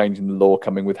another change in the law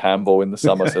coming with handball in the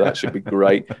summer, so that should be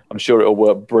great. I'm sure it'll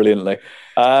work brilliantly.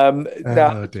 Now,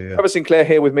 Trevor Sinclair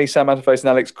here with me, Sam Matterface and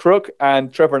Alex Crook,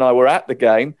 and Trevor and I were at the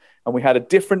game, and we had a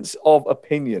difference of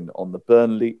opinion on the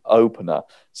Burnley opener.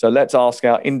 So let's ask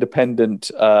our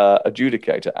independent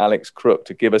adjudicator, Alex Crook,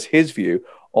 to give us his view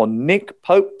on Nick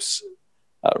Pope's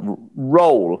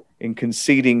role in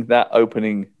conceding that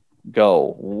opening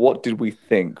goal. What did we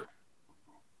think?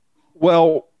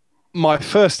 Well, my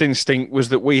first instinct was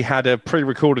that we had a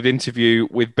pre-recorded interview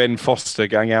with Ben Foster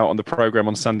going out on the programme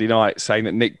on Sunday night saying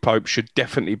that Nick Pope should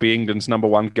definitely be England's number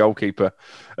one goalkeeper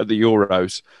at the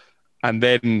Euros. And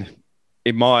then,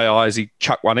 in my eyes, he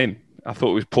chucked one in. I thought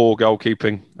it was poor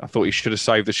goalkeeping. I thought he should have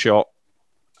saved the shot.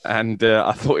 And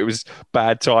I thought it was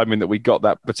bad timing that we got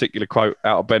that particular quote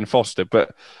out of Ben Foster.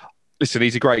 But listen,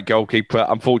 he's a great goalkeeper.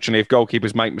 Unfortunately, if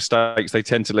goalkeepers make mistakes, they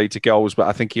tend to lead to goals. But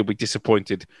I think he'll be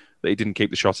disappointed that he didn't keep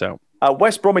the shot out.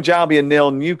 West Bromwich Albion 0,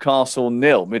 Newcastle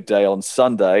 0, midday on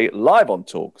Sunday, live on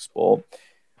TalkSport.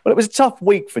 Well, it was a tough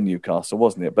week for Newcastle,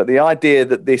 wasn't it? But the idea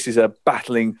that this is a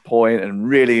battling point and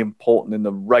really important in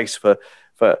the race for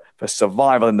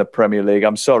survival in the Premier League,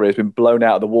 I'm sorry, it's been blown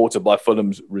out of the water by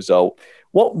Fulham's result.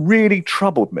 What really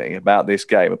troubled me about this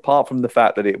game, apart from the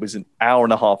fact that it was an hour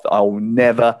and a half that I will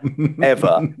never,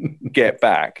 ever get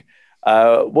back,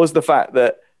 was the fact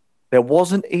that there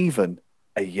wasn't even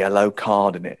a yellow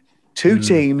card in it. Two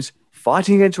teams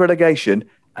fighting against relegation,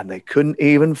 and they couldn't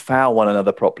even foul one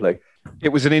another properly. It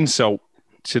was an insult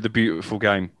to the beautiful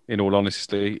game, in all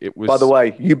honesty. It was. By the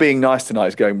way, you being nice tonight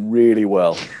is going really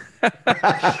well.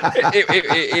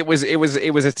 It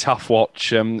was a tough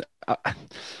watch.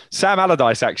 Sam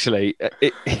Allardyce, actually,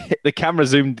 the camera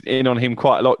zoomed in on him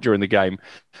quite a lot during the game,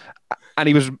 and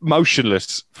he was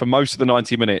motionless for most of the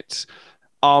 90 minutes,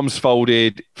 arms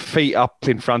folded, feet up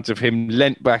in front of him,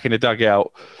 leant back in the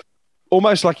dugout,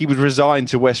 almost like he was resigned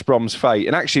to West Brom's fate.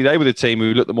 And actually, they were the team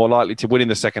who looked the more likely to win in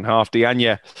the second half.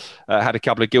 Diagne had a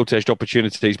couple of gilt-edged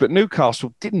opportunities, but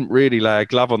Newcastle didn't really lay a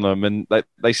glove on them, and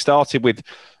they started with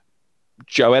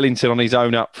Joe Ellington on his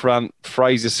own up front,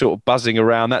 Fraser sort of buzzing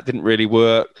around. That didn't really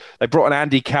work. They brought in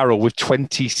Andy Carroll with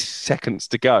 20 seconds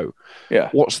to go. Yeah.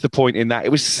 What's the point in that? It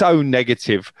was so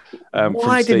negative.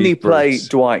 Why didn't he play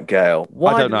Dwight Gale?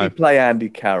 Why didn't he play Andy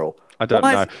Carroll? I don't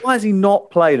know. Why has he not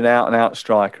played an out-and-out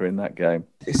striker in that game?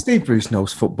 Steve Bruce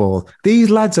knows football. These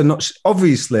lads are not...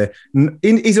 Obviously,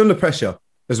 he's under pressure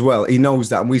as well. He knows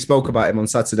that. And we spoke about him on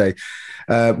Saturday.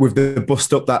 With the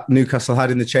bust-up that Newcastle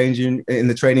had in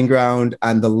the training ground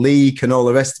and the leak and all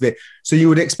the rest of it. So you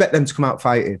would expect them to come out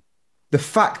fighting. The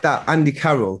fact that Andy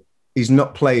Carroll is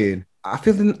not playing, I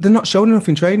feel they're not showing enough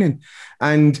in training.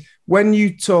 And when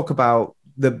you talk about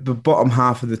the bottom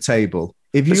half of the table,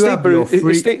 if you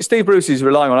Steve Bruce is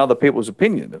relying on other people's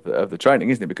opinion of the training,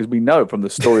 isn't it? Because we know from the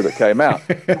story that came out,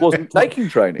 he wasn't taking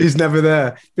training. He's never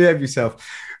there. Behave yourself.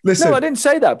 Listen, no, I didn't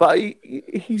say that, but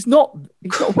he's not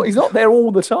there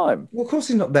all the time. Well, of course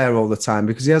he's not there all the time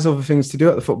because he has other things to do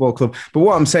at the football club. But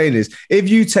what I'm saying is, if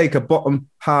you take a bottom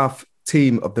half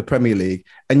team of the Premier League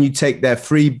and you take their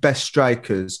three best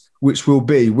strikers, which will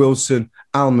be Wilson,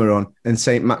 Almiron and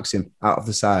St. Maxim out of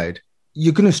the side,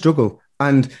 you're going to struggle.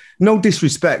 And no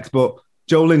disrespect, but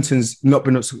Joe Linton's not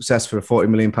been a success for a £40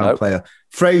 million player.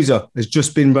 Fraser has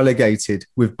just been relegated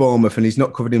with Bournemouth and he's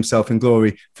not covered himself in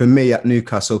glory for me at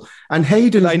Newcastle. And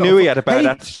Hayden... They knew he had a bad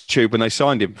attitude when they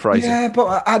signed him, Fraser. Yeah,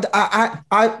 but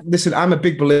I listen, I'm a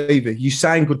big believer. You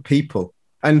sign good people.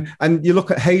 And you look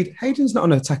at Hayden. Hayden's not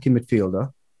an attacking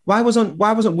midfielder. Why wasn't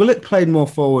Willett played more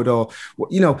forward? Or,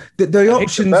 you know, the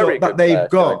options that they've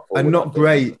got are not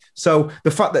great. So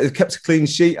the fact that they've kept a clean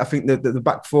sheet, I think that the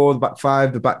back four, the back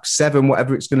five, the back seven,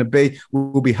 whatever it's going to be,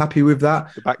 we'll be happy with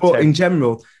that. But 10. In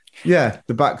general,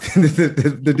 the back,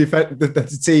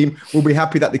 the team will be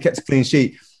happy that they kept a clean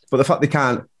sheet. But the fact they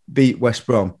can't beat West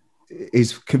Brom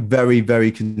is very,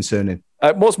 very concerning.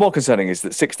 What's more concerning is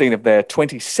that 16 of their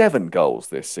 27 goals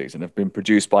this season have been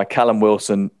produced by Callum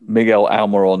Wilson, Miguel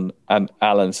Almiron and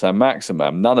Alan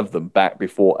Saint-Maximin, none of them back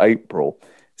before April.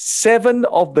 7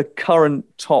 of the current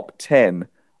top 10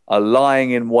 are lying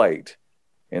in wait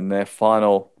in their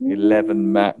final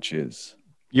 11 matches.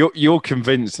 You're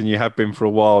convinced, and you have been for a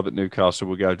while, that Newcastle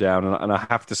will go down. And I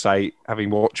have to say,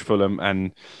 having watched Fulham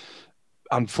and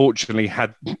unfortunately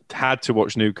had to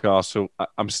watch Newcastle,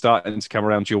 I'm starting to come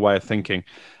around to your way of thinking.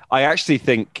 I actually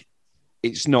think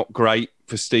it's not great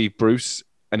for Steve Bruce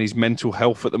and his mental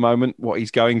health at the moment, what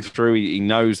he's going through. He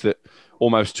knows that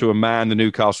almost to a man, the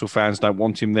Newcastle fans don't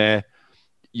want him there.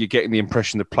 You're getting the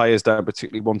impression the players don't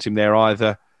particularly want him there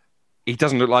either. He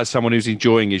doesn't look like someone who's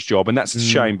enjoying his job, and that's a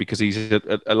shame because he's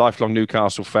a lifelong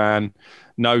Newcastle fan,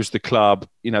 knows the club.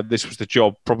 You know, this was the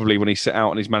job probably when he set out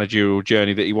on his managerial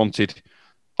journey that he wanted,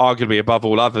 arguably above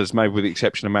all others, maybe with the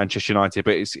exception of Manchester United,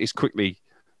 but it's quickly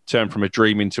turned from a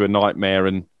dream into a nightmare.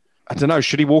 And I don't know,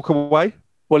 should he walk away?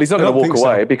 Well, he's not going to walk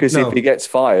away because if he gets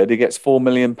fired, he gets £4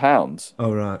 million.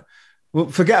 Oh, right. Well,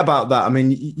 forget about that. I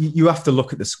mean, you have to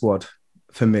look at the squad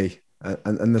for me,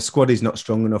 and the squad is not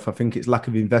strong enough. I think it's lack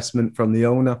of investment from the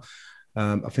owner.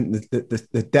 I think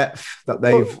the depth that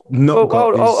they've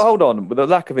got. Hold on, with the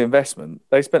lack of investment,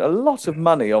 they spent a lot of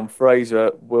money on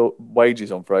Fraser,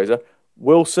 wages on Fraser.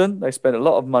 Wilson, they spent a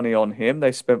lot of money on him.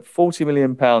 They spent £40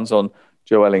 million on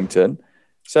Joe Ellington.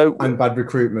 And bad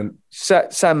recruitment.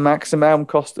 Saint-Maximin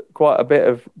cost quite a bit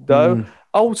of dough.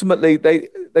 Ultimately,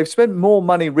 they've spent more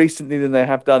money recently than they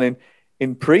have done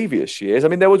in previous years. I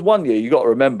mean, there was one year, you got to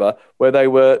remember, where they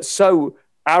were so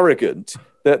arrogant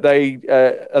that they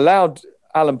allowed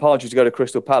Alan Pardew to go to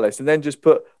Crystal Palace and then just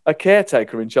put a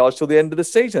caretaker in charge till the end of the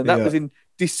season. That was in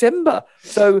December.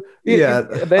 So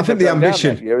I think the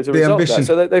ambition,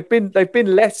 so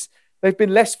they've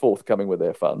been less forthcoming with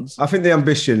their funds. I think the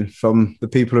ambition from the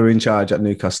people who are in charge at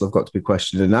Newcastle have got to be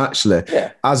questioned. And actually,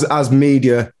 as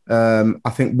media, I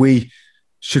think we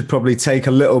should probably take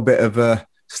a little bit of a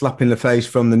slap in the face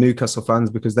from the Newcastle fans,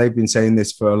 because they've been saying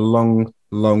this for a long,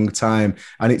 long time.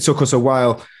 And it took us a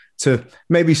while to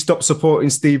maybe stop supporting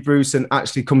Steve Bruce and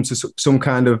actually come to some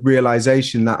kind of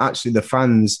realisation that actually the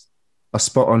fans are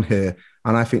spot on here.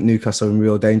 And I think Newcastle are in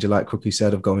real danger, like Cookie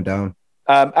said, of going down.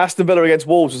 Aston Villa against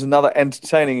Wolves was another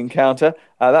entertaining encounter.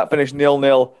 That finished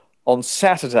 0-0 on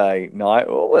Saturday night.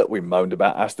 Well, we moaned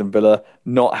about Aston Villa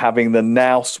not having the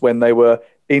nous when they were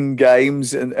in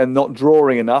games and not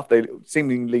drawing enough. They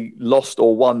seemingly lost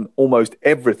or won almost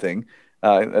everything.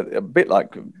 A bit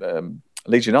like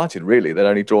Leeds United, really. They'd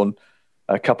only drawn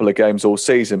a couple of games all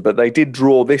season, but they did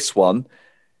draw this one.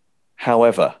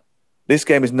 However, this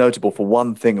game is notable for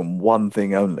one thing and one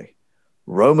thing only.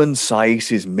 Romain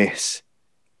Saïs's miss.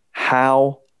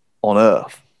 How on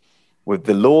earth, with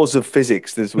the laws of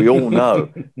physics, as we all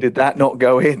know, did that not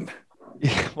go in?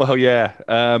 Well, yeah.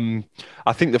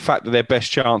 I think the fact that their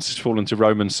best chance has fallen to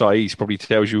Romain Saïs probably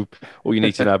tells you all you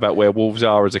need to know about where Wolves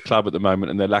are as a club at the moment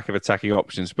and their lack of attacking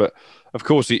options. But of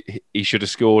course, he should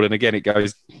have scored. And again, it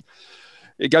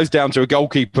goes down to a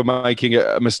goalkeeper making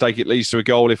a mistake. It leads to a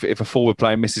goal. If a forward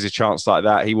player misses a chance like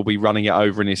that, he will be running it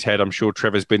over in his head. I'm sure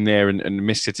Trevor's been there and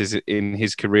missed it in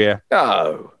his career.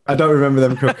 No. I don't remember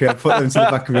them, Cookie. I put them to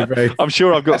the back of my brain. I'm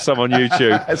sure I've got some on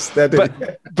YouTube. Steady.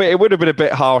 But it would have been a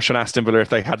bit harsh on Aston Villa if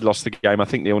they had lost the game. I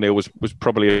think 0-0 was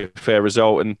probably a fair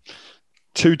result. And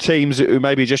two teams who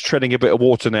may be just treading a bit of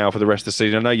water now for the rest of the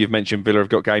season. I know you've mentioned Villa have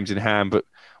got games in hand, but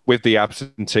with the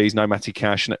absentees, no Matty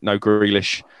Cash, no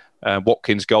Grealish,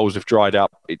 Watkins' goals have dried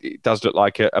up. It does look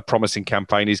like a promising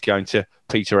campaign is going to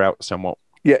peter out somewhat.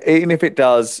 Yeah, even if it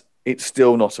does, it's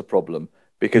still not a problem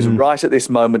because right at this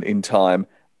moment in time,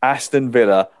 Aston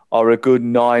Villa are a good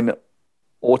 9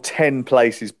 or 10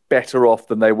 places better off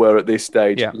than they were at this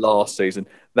stage last season.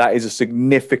 That is a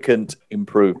significant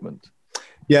improvement.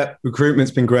 Yeah,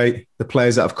 recruitment's been great. The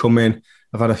players that have come in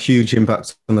have had a huge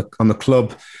impact on the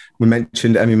club. We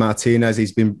mentioned Emi Martinez.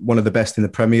 He's been one of the best in the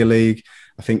Premier League.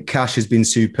 I think Cash has been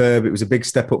superb. It was a big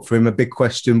step up for him, a big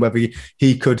question whether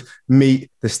he could meet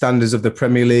the standards of the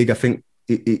Premier League. I think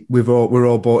we're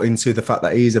all bought into the fact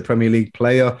that he's a Premier League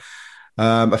player.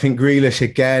 I think Grealish,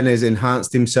 again, has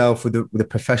enhanced himself with the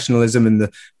professionalism and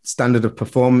the standard of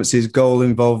performances. Goal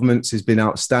involvements has been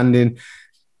outstanding.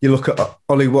 You look at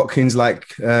Ollie Watkins, like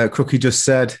Crookie just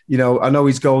said, I know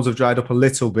his goals have dried up a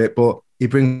little bit, but he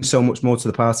brings so much more to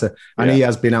the party. And he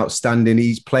has been outstanding.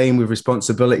 He's playing with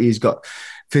responsibility. He's got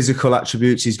physical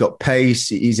attributes. He's got pace.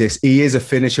 He is a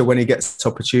finisher when he gets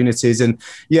opportunities. And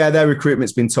their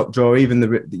recruitment's been top drawer. Even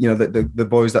the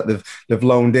boys that they've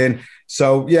loaned in.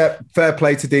 So fair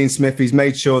play to Dean Smith. He's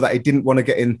made sure that he didn't want to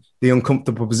get in the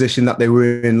uncomfortable position that they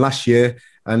were in last year,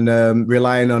 and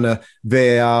relying on a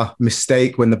VAR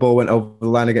mistake when the ball went over the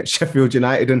line against Sheffield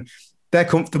United. And they're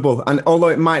comfortable. And although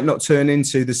it might not turn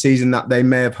into the season that they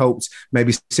may have hoped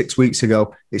maybe 6 weeks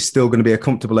ago, it's still going to be a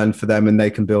comfortable end for them, and they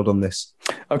can build on this.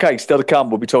 Okay, still to come,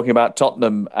 we'll be talking about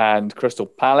Tottenham and Crystal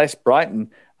Palace, Brighton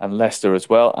and Leicester as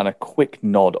well, and a quick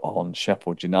nod on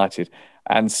Sheffield United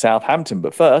and Southampton.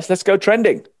 But first, let's go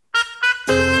trending.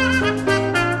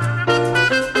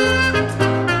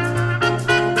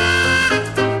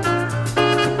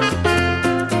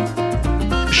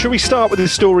 Shall we start with the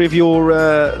story of your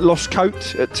lost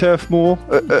coat at Turf Moor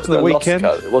at the weekend?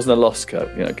 It wasn't a lost coat.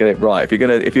 Get it right.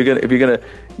 If you're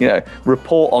gonna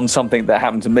report on something that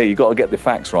happened to me, you've got to get the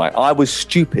facts right. I was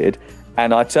stupid,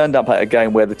 and I turned up at a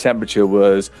game where the temperature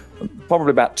was probably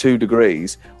about 2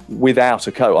 degrees without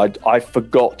a coat. I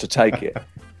forgot to take it.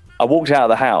 I walked out of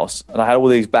the house and I had all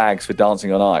these bags for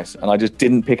dancing on ice, and I just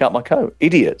didn't pick up my coat.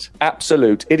 Idiot.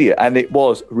 Absolute idiot. And it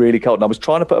was really cold. And I was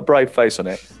trying to put a brave face on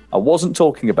it. I wasn't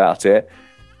talking about it.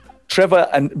 Trevor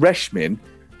and Reshmin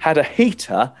had a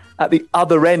heater at the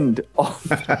other end of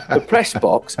the press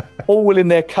box, all in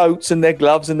their coats and their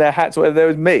gloves and their hats. Where there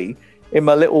was me in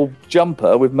my little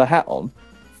jumper with my hat on,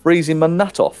 freezing my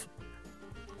nut off.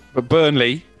 But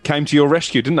Burnley came to your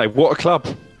rescue, didn't they? What a club.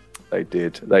 They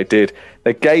did.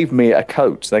 They gave me a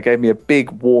coat. They gave me a big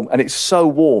warm, and it's so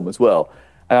warm as well.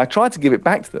 And I tried to give it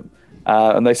back to them.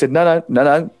 And they said, no,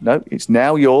 it's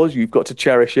now yours. You've got to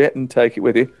cherish it and take it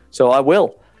with you. So I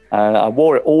will. And I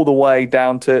wore it all the way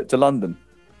down to London.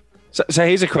 So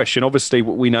here's a question. Obviously,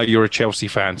 we know you're a Chelsea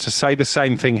fan. So say the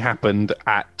same thing happened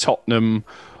at Tottenham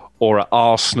or at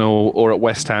Arsenal or at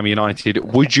West Ham United.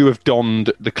 Would you have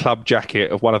donned the club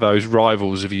jacket of one of those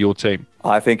rivals of your team?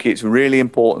 I think it's really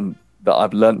important that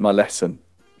I've learnt my lesson.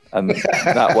 And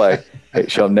that way,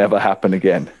 it shall never happen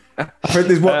again. I think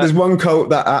there's one coat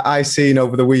that I seen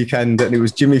over the weekend, and it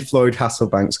was Jimmy Floyd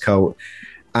Hasselbank's coat.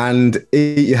 And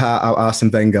eat your heart out,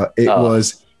 Arsene Wenger. It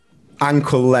was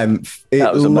ankle length. It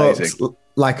was looked amazing.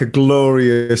 Like a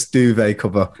glorious duvet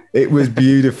cover. It was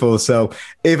beautiful. So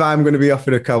if I'm going to be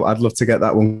offered a coat, I'd love to get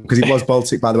that one, because it was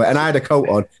Baltic, by the way. And I had a coat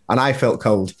on and I felt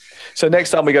cold. So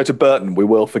next time we go to Burton, we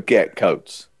will forget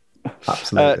coats.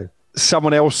 Absolutely.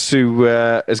 Someone else who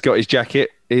has got his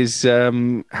jacket is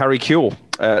Harry Kewell,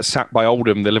 sacked by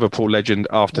Oldham, the Liverpool legend,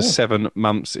 after 7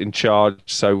 months in charge.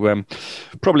 So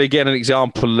probably, again, an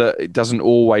example that it doesn't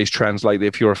always translate that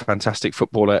if you're a fantastic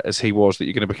footballer, as he was, that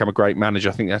you're going to become a great manager.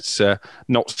 I think that's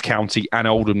Notts County and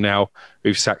Oldham now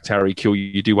who've sacked Harry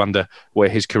Kewell. You do wonder where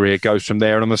his career goes from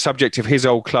there. And on the subject of his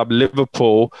old club,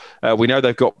 Liverpool, we know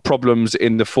they've got problems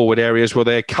in the forward areas where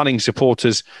their cunning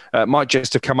supporters might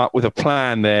just have come up with a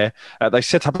plan there. They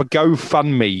set up a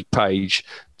GoFundMe page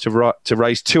to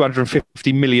raise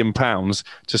 £250 million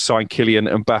to sign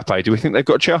Kylian Mbappe. Do we think they've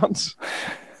got a chance?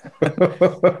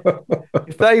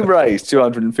 If they raise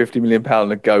 £250 million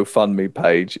on a GoFundMe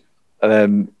page,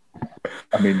 then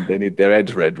they need their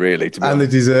heads read, really. And they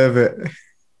deserve it.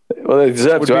 Well, they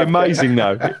deserve to. It would be amazing,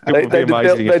 though. It would be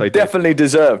amazing if they did. Definitely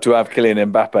deserve to have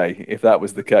Kylian Mbappe if that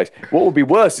was the case. What would be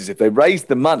worse is if they raised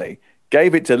the money,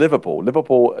 gave it to Liverpool.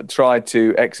 Liverpool tried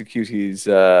to execute his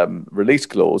release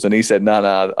clause, and he said,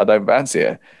 no, I don't fancy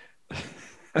it.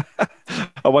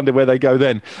 I wonder where they go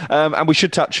then. And we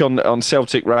should touch on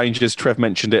Celtic Rangers. Trev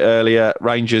mentioned it earlier.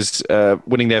 Rangers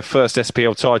winning their first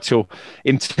SPL title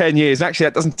in 10 years. Actually,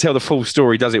 that doesn't tell the full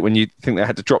story, does it, when you think they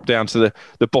had to drop down to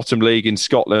the bottom league in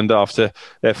Scotland after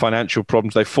their financial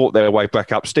problems. They fought their way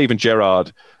back up. Steven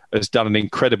Gerrard has done an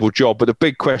incredible job. But the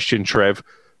big question, Trev,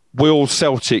 will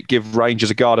Celtic give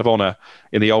Rangers a guard of honour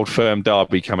in the Old Firm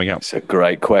derby coming up? It's a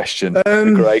great question.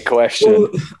 Great question. Well,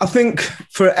 I think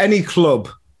for any club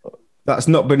that's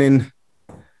not been in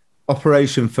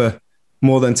operation for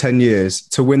more than 10 years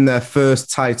to win their first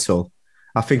title,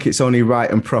 I think it's only right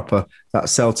and proper that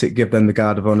Celtic give them the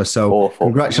guard of honour. So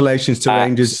congratulations to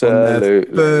Rangers on their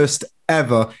first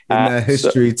ever in their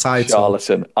history title.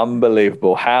 Charlatan,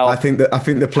 unbelievable. How I think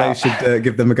the players should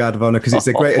give them a guard of honour because it's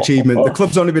a great achievement. The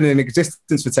club's only been in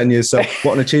existence for 10 years, so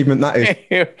what an achievement that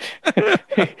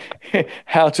is.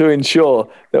 How to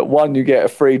ensure that you get a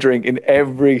free drink in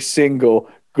every single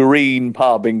green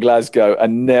pub in Glasgow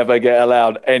and never get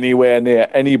allowed anywhere near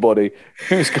anybody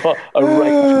who's got a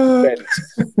range of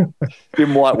events.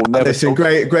 Jim White will never. It's a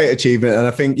great achievement, and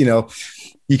I think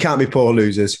you can't be poor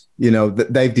losers.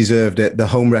 They've deserved it. The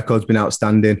home record's been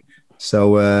outstanding.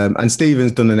 So, and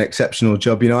Stephen's done an exceptional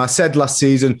job. I said last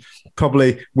season,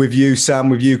 probably with you, Sam,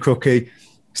 with you, Crookie,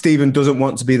 Stephen doesn't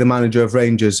want to be the manager of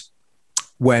Rangers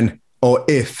when or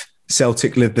if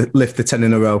Celtic lift the 10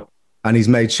 in a row. And he's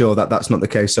made sure that that's not the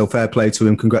case. So fair play to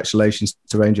him. Congratulations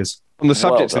to Rangers. On the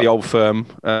subject of the old firm.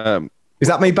 Is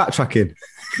that me backtracking?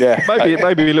 Yeah,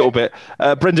 maybe a little bit.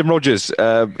 Brendan Rodgers,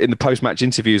 in the post-match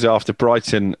interviews after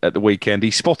Brighton at the weekend, he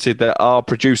spotted that our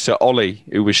producer Ollie,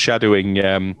 who was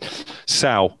shadowing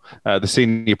Sal, the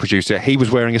senior producer, he was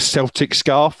wearing a Celtic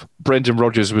scarf. Brendan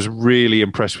Rodgers was really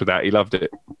impressed with that. He loved it.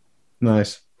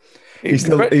 Nice. He's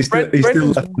still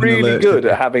really good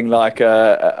at having like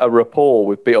a rapport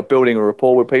with people, building a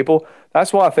rapport with people.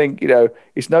 That's why I think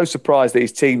it's no surprise that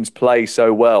his teams play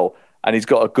so well, and he's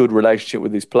got a good relationship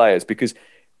with his players. Because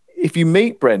if you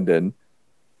meet Brendan,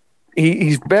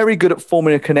 he's very good at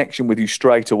forming a connection with you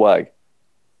straight away.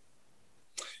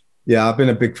 Yeah, I've been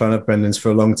a big fan of Brendan's for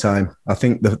a long time. I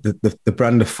think the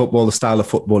brand of football, the style of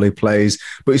football he plays,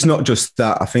 but it's not just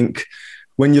that. I think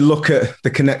when you look at the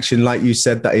connection, like you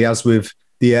said, that he has with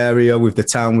the area, with the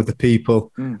town, with the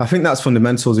people, I think that's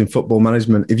fundamentals in football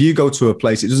management. If you go to a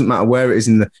place, it doesn't matter where it is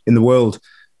in the world,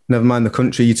 never mind the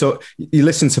country. You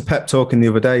listen to Pep talking the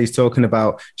other day. He's talking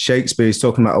about Shakespeare. He's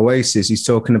talking about Oasis. He's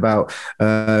talking about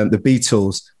the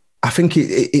Beatles. I think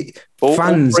fans, all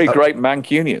three great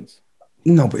Mancunians.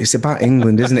 No, but it's about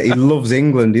England, isn't it? He loves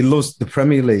England. He loves the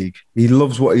Premier League. He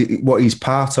loves what he's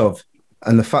part of.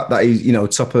 And the fact that he's,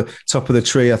 top of the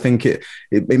tree, I think it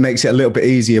makes it a little bit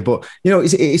easier. But,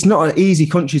 it's not an easy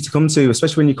country to come to,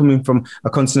 especially when you're coming from a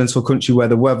continental country where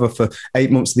the weather for 8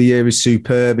 months of the year is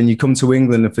superb. And you come to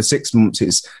England and for 6 months,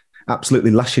 it's absolutely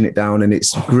lashing it down and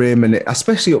it's grim. And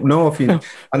especially up north. And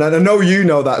I know you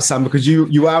know that, Sam, because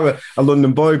you are a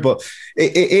London boy. But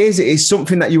it's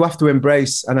something that you have to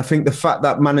embrace. And I think the fact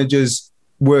that managers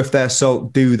worth their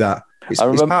salt do that, it's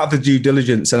part of the due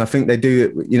diligence, and I think they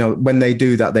do it. When they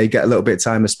do that, they get a little bit of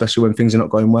time, especially when things are not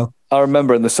going well. I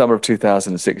remember in the summer of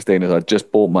 2016, as I just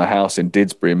bought my house in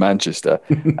Didsbury, Manchester,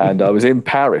 and I was in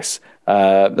Paris.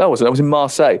 I was in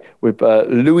Marseille with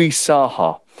Louis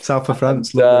Saha. South of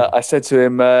France. I said to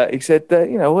him, he said, what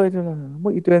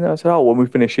are you doing there? I said, when we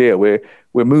finish here, we're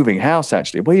moving house,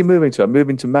 actually. Where are you moving to? I'm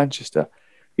moving to Manchester.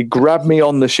 He grabbed me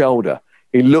on the shoulder.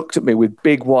 He looked at me with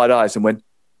big wide eyes and went,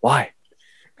 why?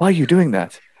 Why are you doing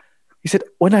that? He said,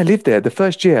 when I lived there the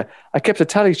first year, I kept a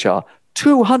tally chart,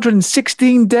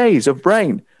 216 days of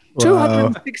rain. Wow.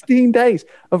 216 days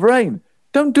of rain.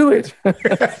 Don't do it.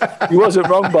 He wasn't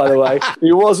wrong, by the way.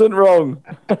 He wasn't wrong.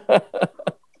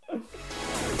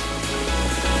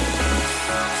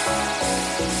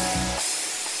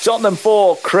 Tottenham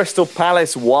 4, Crystal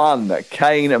Palace 1.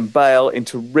 Kane and Bale in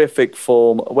terrific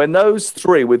form. When those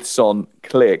three with Son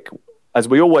click, as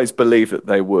we always believed that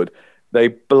they would, they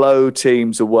blow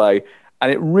teams away.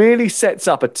 And it really sets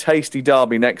up a tasty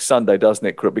derby next Sunday, doesn't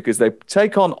it, Crook? Because they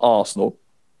take on Arsenal.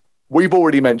 We've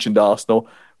already mentioned Arsenal.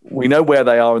 We know where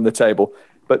they are in the table.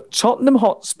 But Tottenham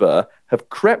Hotspur have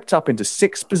crept up into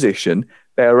 6th position.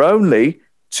 They're only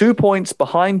 2 points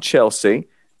behind Chelsea,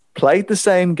 played the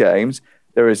same games.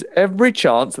 There is every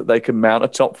chance that they can mount a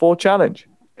top 4 challenge.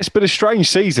 It's been a strange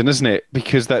season, isn't it?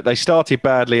 Because they started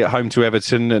badly at home to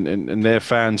Everton and their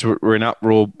fans were in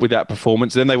uproar with that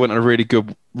performance. Then they went on a really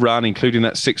good run, including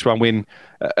that 6-1 win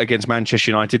against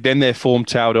Manchester United. Then their form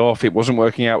tailed off. It wasn't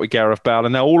working out with Gareth Bale.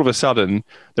 And now all of a sudden,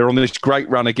 they're on this great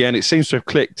run again. It seems to have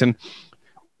clicked. And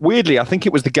weirdly, I think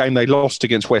it was the game they lost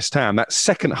against West Ham. That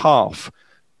second half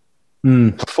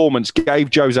performance gave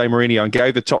Jose Mourinho and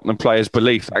gave the Tottenham players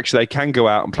belief that actually they can go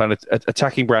out and play an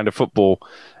attacking brand of football,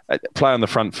 play on the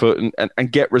front foot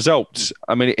and get results.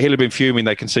 I mean, he'll have been fuming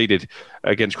they conceded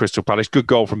against Crystal Palace. Good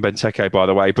goal from Benteke, by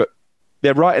the way. But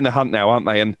they're right in the hunt now, aren't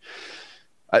they? And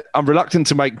I'm reluctant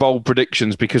to make bold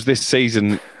predictions because this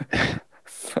season...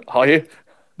 Are you?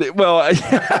 Well,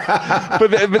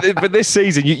 but this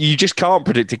season, you just can't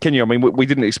predict it, can you? I mean, we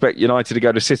didn't expect United to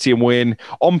go to City and win.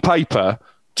 On paper,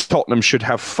 Tottenham should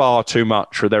have far too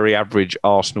much for a very average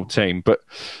Arsenal team. But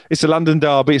it's a London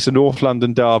derby. It's a North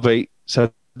London derby.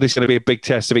 So this is going to be a big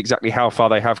test of exactly how far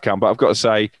they have come. But I've got to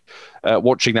say,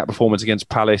 watching that performance against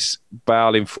Palace,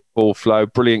 Bale in full flow,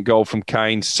 brilliant goal from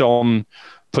Kane, Son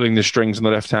pulling the strings on the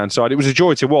left-hand side. It was a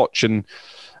joy to watch, and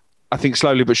I think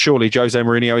slowly but surely Jose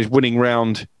Mourinho is winning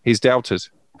round his doubters.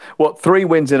 Well, 3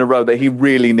 wins in a row that he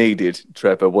really needed,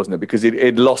 Trevor, wasn't it? Because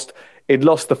it lost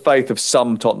the faith of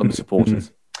some Tottenham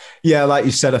supporters. Yeah, like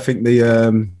you said, I think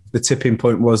the tipping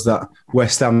point was that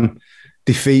West Ham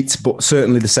defeat, but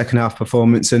certainly the second half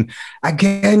performance. And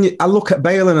again, I look at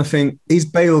Bale and I think, is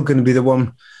Bale going to be the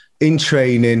one in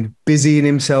training, busying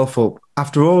himself up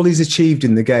after all he's achieved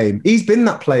in the game? He's been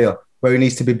that player where he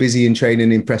needs to be busy in training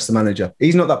and impress the manager.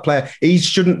 He's not that player. He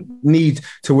shouldn't need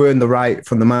to earn the right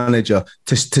from the manager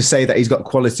to say that he's got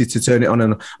quality to turn it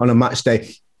on a match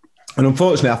day. And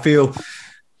unfortunately, I feel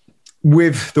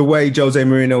with the way Jose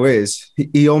Mourinho is,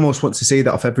 he almost wants to see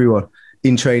that off everyone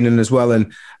in training as well.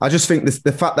 And I just think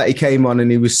the fact that he came on and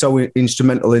he was so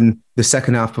instrumental in the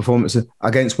second half performance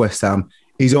against West Ham,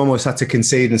 he's almost had to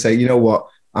concede and say, you know what,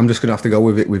 I'm just going to have to go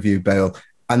with it with you, Bale.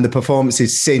 And the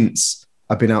performances since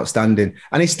have been outstanding.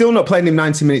 And he's still not playing him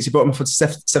 90 minutes. He brought him for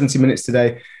 70 minutes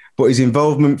today. But his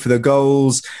involvement for the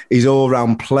goals, his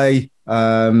all-round play,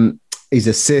 his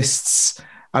assists.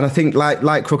 And I think, like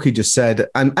Crookie just said,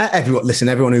 and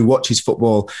everyone who watches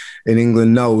football in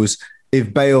England knows,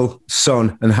 if Bale,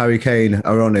 Son and Harry Kane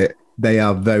are on it, they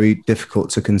are very difficult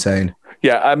to contain.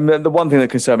 Yeah, the one thing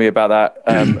that concerned me about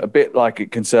that, a bit like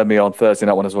it concerned me on Thursday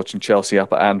night when I was watching Chelsea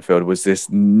up at Anfield, was this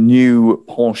new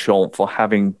penchant for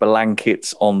having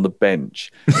blankets on the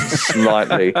bench.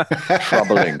 Slightly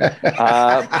troubling.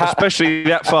 Especially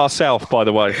that far south, by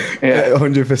the way. Yeah,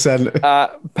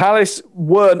 100%. Palace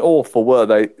weren't awful, were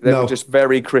they? They were just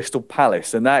very Crystal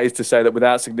Palace. And that is to say that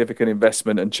without significant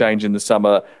investment and change in the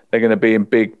summer, they're going to be in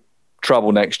big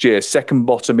trouble next year. Second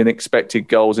bottom in expected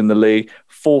goals in the league,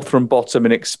 4th from bottom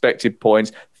in expected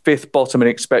points, 5th bottom in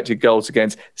expected goals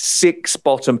against, 6th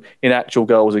bottom in actual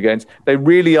goals against. They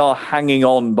really are hanging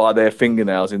on by their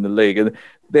fingernails in the league, and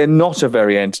they're not a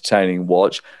very entertaining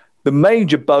watch. The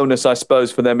major bonus, I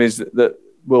suppose, for them is that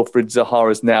Wilfried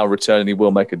Zaha is now returned and he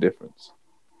will make a difference.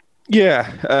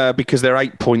 Yeah, because they're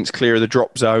 8 points clear of the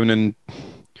drop zone, and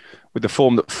with the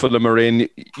form that Fulham are in,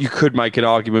 you could make an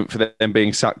argument for them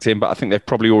being sucked in, but I think they've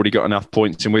probably already got enough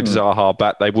points. And with Zaha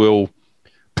back, they will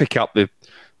pick up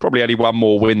probably only one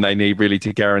more win they need really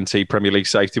to guarantee Premier League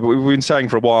safety. But we've been saying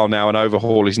for a while now, an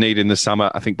overhaul is needed in the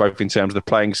summer, I think both in terms of the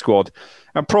playing squad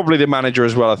and probably the manager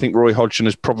as well. I think Roy Hodgson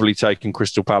has probably taken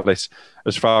Crystal Palace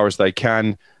as far as they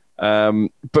can.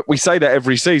 But we say that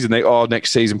every season.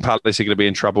 Next season Palace are going to be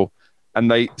in trouble.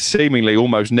 And they seemingly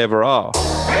almost never are.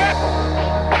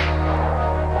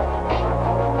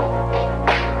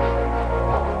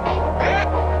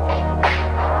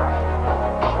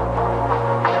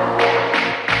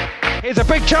 Here's a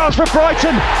big chance for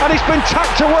Brighton, and it's been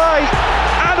tucked away.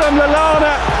 Adam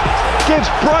Lallana gives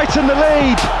Brighton the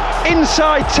lead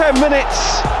inside 10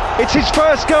 minutes. It's his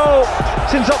first goal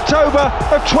since October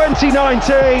of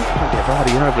 2019.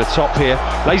 Vardy over the top here,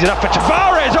 lays it up for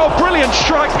Tavares. Oh, brilliant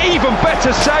strike, even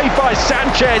better save by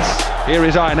Sanchez. Here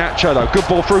is Iheanacho though, good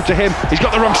ball through to him. He's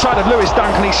got the wrong side of Lewis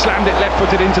Dunk and he slammed it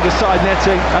left-footed into the side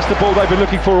netting. That's the ball they've been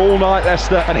looking for all night,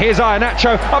 Leicester. And here's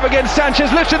Iheanacho up against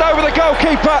Sanchez, lifted over the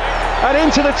goalkeeper and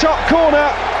into the top corner.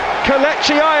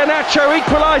 Kelechi Iheanacho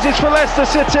equalises for Leicester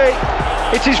City.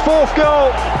 It's his 4th goal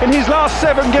in his last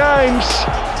 7 games.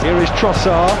 Here is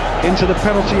Trossard into the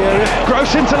penalty area.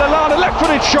 Gross into Lallana,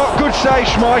 left-footed shot, good save,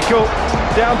 Schmeichel.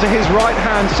 Down to his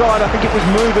right-hand side, I think it was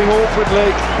moving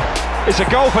awkwardly. It's a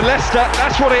goal for Leicester,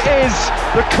 that's what it is.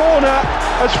 The corner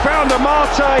has found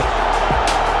Amate,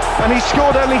 and he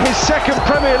scored only his 2nd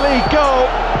Premier League goal.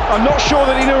 I'm not sure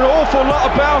that he knew an awful lot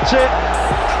about it.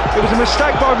 It was a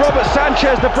mistake by Robert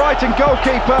Sanchez, the Brighton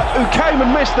goalkeeper, who came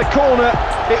and missed the corner.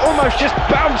 It almost just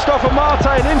bounced off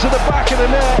Amate and into the back of the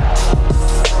net.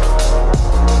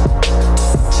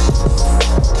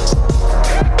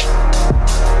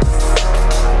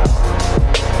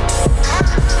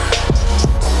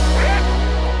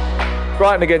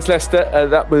 Brighton against Leicester,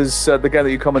 that was the game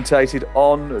that you commentated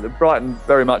on. Brighton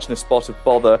very much in a spot of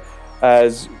bother,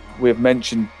 as we've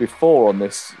mentioned before on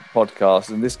this podcast,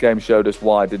 and this game showed us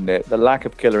why, didn't it? The lack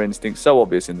of killer instinct, so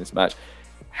obvious in this match.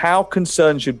 How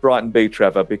concerned should Brighton be,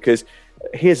 Trevor? Because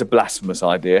here's a blasphemous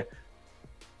idea.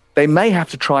 They may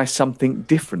have to try something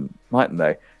different, mightn't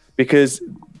they? Because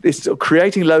this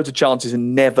creating loads of chances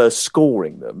and never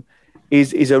scoring them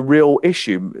is a real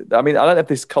issue. I mean, I don't know if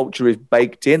this culture is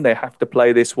baked in. They have to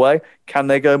play this way. Can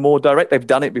they go more direct? They've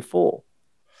done it before.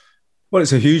 Well,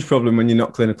 it's a huge problem when you're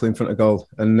not clinical in front of goal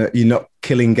and you're not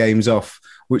killing games off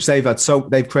which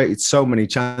they've created so many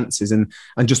chances and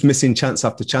just missing chance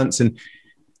after chance. And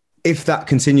if that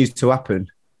continues to happen,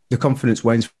 the confidence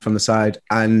wanes from the side,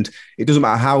 and it doesn't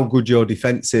matter how good your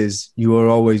defence is, you are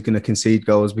always going to concede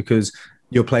goals because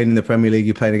you're playing in the Premier League,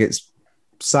 you're playing against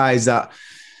sides that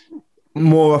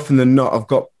more often than not have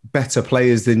got better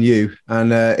players than you.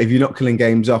 And if you're not killing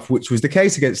games off, which was the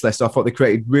case against Leicester, I thought they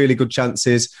created really good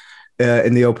chances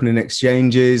in the opening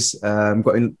exchanges,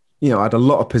 had a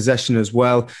lot of possession as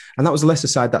well. And that was a Leicester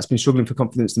side that's been struggling for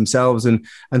confidence themselves. And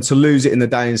to lose it in the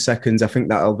dying seconds, I think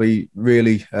that'll be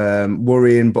really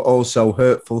worrying, but also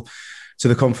hurtful to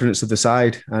the confidence of the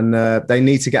side. And they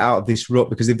need to get out of this rut,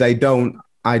 because if they don't,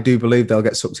 I do believe they'll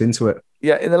get sucked into it.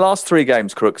 Yeah, in the last 3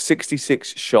 games, Crook,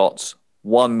 66 shots,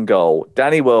 1 goal.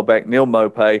 Danny Welbeck, Neil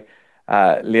Maupay,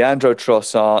 Leandro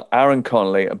Trossard, Aaron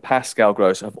Connolly and Pascal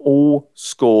Gross have all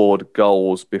scored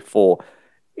goals before.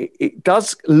 It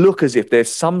does look as if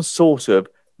there's some sort of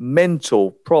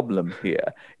mental problem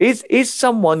here. Is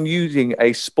someone using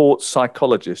a sports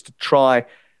psychologist to try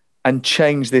and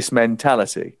change this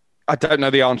mentality? I don't know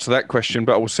the answer to that question,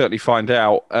 but I will certainly find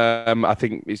out. I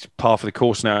think it's par for the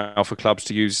course now for clubs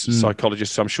to use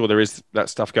psychologists, so I'm sure there is that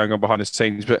stuff going on behind the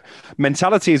scenes. But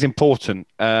mentality is important.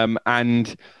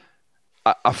 And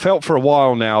I felt for a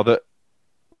while now that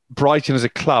Brighton as a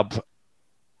club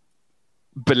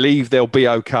believe they'll be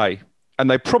okay. And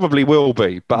they probably will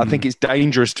be, but I think it's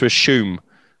dangerous to assume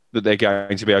that they're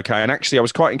going to be okay. And actually, I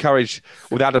was quite encouraged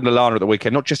with Adam Lallana at the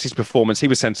weekend, not just his performance. He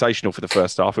was sensational for the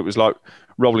first half. It was like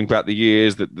rolling back the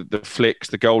years, the flicks,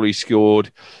 the goal he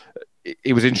scored.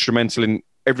 He was instrumental in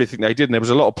everything they did. And there was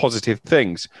a lot of positive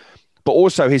things. But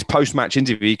also his post-match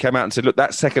interview, he came out and said, look,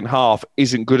 that second half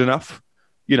isn't good enough.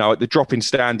 You know, the drop in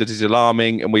standards is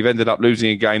alarming, and we've ended up losing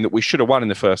a game that we should have won in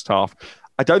the first half.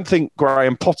 I don't think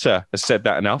Graham Potter has said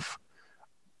that enough.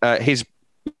 His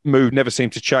mood never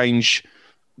seemed to change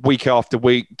week after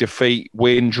week, defeat,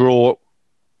 win, draw,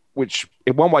 which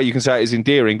in one way you can say is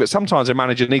endearing, but sometimes a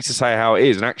manager needs to say how it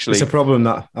is. And actually, it's a problem,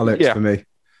 that, Alex, for me.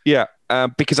 Yeah,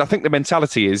 because I think the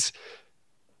mentality is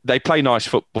they play nice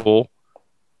football,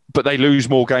 but they lose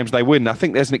more games than they win. I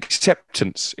think there's an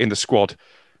acceptance in the squad.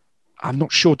 I'm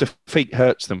not sure defeat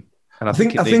hurts them. And I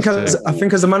think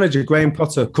as a manager, Graham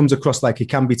Potter comes across like he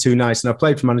can be too nice. And I've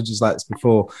played for managers like this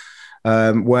before,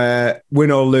 where win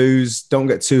or lose, don't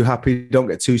get too happy, don't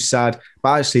get too sad.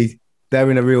 But actually, they're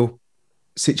in a real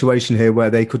situation here where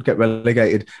they could get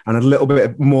relegated, and a little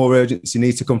bit more urgency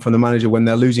needs to come from the manager when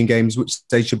they're losing games, which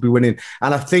they should be winning.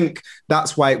 And I think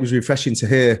that's why it was refreshing to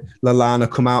hear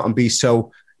Lallana come out and be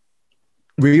so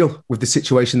real with the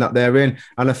situation that they're in.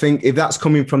 And I think if that's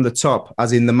coming from the top,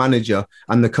 as in the manager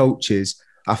and the coaches,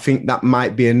 I think that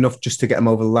might be enough just to get them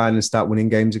over the line and start winning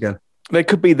games again. They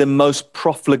could be the most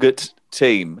profligate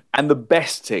team and the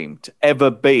best team to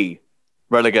ever be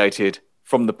relegated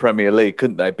from the Premier League,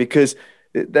 couldn't they? Because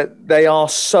they are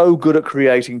so good at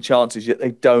creating chances, yet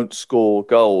they don't score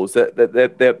goals.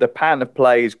 Their pattern of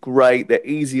play is great. They're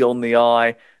easy on the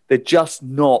eye. They're just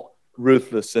not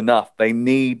ruthless enough. They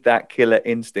need that killer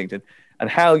instinct. And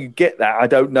how you get that, I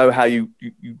don't know how you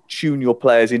tune your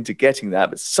players into getting that,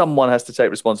 but someone has to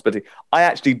take responsibility. I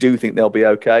actually do think they'll be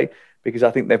okay, because I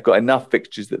think they've got enough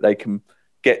fixtures that they can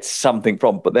get something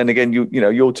from. But then again,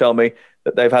 you'll tell me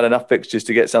that they've had enough fixtures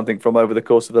to get something from over the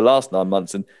course of the last 9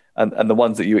 months, and the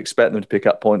ones that you expect them to pick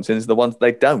up points in is the ones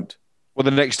they don't. Well,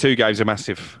 the next 2 games are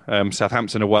massive.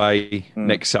 Southampton away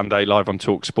next Sunday, live on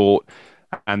TalkSport,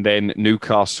 and then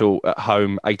Newcastle at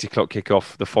home, 8 o'clock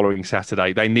kickoff the following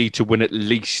Saturday. They need to win at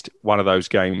least one of those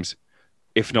games,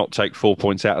 if not take 4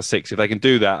 points out of 6. If they can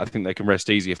do that, I think they can rest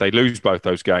easy. If they lose both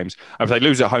those games, and if they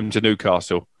lose at home to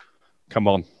Newcastle, come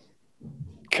on.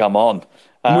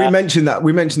 We mentioned that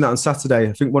on Saturday.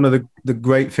 I think one of the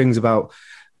great things about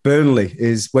Burnley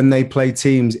is when they play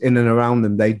teams in and around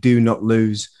them, they do not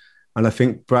lose. And I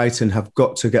think Brighton have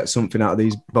got to get something out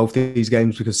of both these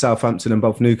games, because Southampton and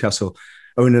both Newcastle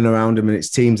are in and around them, and it's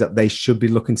teams that they should be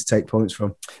looking to take points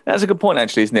from. That's a good point,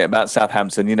 actually, isn't it, about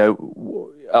Southampton?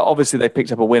 Obviously they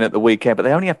picked up a win at the weekend, but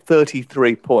they only have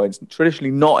 33 points.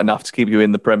 Traditionally not enough to keep you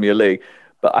in the Premier League.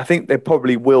 But I think they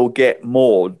probably will get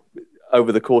more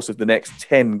over the course of the next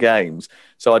 10 games.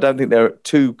 So I don't think they're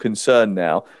too concerned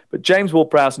now. But James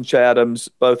Ward-Prowse and Shea Adams,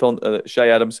 both on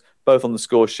the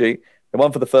score sheet. They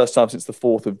won for the first time since the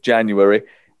 4th of January.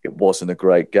 It wasn't a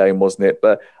great game, wasn't it?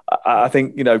 But I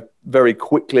think, very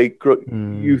quickly,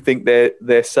 you think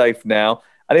they're safe now.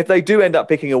 And if they do end up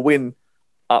picking a win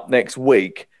up next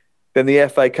week, then the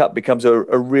FA Cup becomes a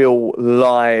real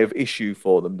live issue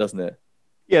for them, doesn't it?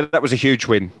 Yeah, that was a huge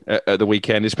win at the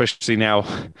weekend, especially now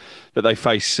that they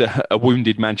face a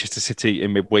wounded Manchester City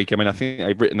in midweek. I mean, I think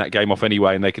they've written that game off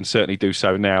anyway, and they can certainly do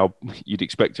so now. You'd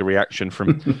expect a reaction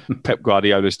from Pep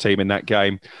Guardiola's team in that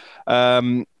game.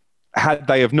 Had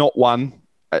they have not won,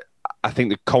 I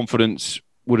think the confidence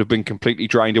would have been completely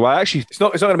drained away. Actually, it's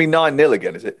not going to be 9-0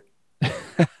 again, is it?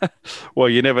 Well,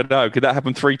 you never know. Could that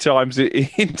happen 3 times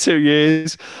in 2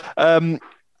 years?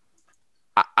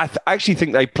 I actually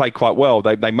think they played quite well.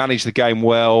 They managed the game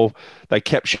well. They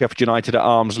kept Sheffield United at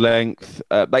arm's length.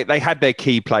 They had their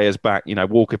key players back. You know,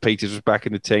 Walker-Peters was back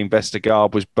in the team.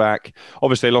 Vestergaard was back.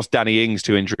 Obviously, they lost Danny Ings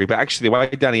to injury. But actually, the way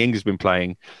Danny Ings has been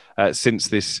playing since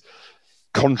this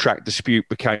contract dispute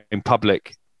became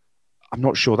public, I'm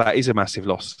not sure that is a massive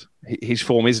loss. His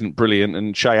form isn't brilliant.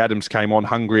 And Shea Adams came on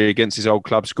hungry against his old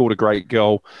club, scored a great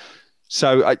goal.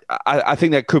 So I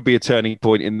think that could be a turning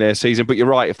point in their season. But you're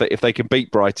right, if they can beat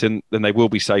Brighton, then they will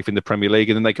be safe in the Premier League,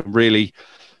 and then they can really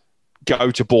go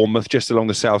to Bournemouth just along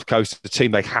the south coast, the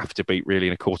team they have to beat really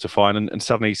in a quarter-final, and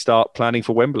suddenly start planning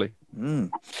for Wembley.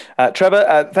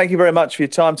 Trevor, thank you very much for your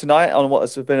time tonight on what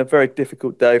has been a very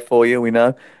difficult day for you, we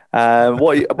know.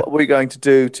 What are you going to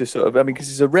do to sort of, I mean, because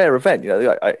it's a rare event, you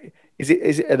know, is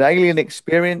it an alien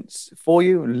experience for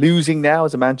you, losing now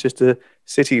as a Manchester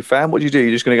City fan? What do you do?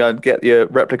 You're just going to go and get your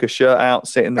replica shirt out,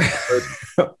 sit in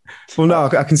the... Well, no,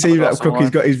 I can see that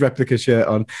Crookie's got his replica shirt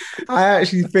on. I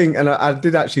actually think, and I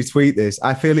did actually tweet this,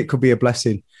 I feel it could be a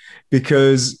blessing,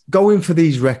 because going for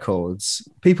these records,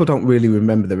 people don't really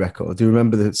remember the records. They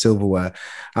remember the silverware.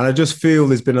 And I just feel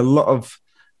there's been a lot of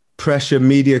pressure,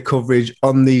 media coverage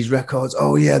on these records.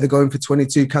 Oh, yeah, they're going for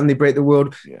 22. Can they break the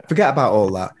world? Yeah. Forget about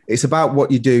all that. It's about what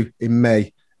you do in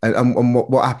May and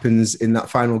what happens in that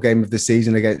final game of the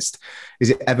season against, is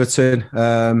it Everton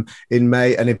in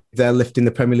May? And if they're lifting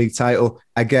the Premier League title,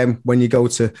 again, when you go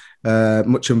to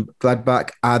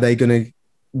Mönchengladbach, are they going to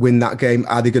win that game?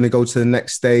 Are they going to go to the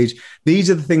next stage?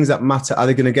 These are the things that matter. Are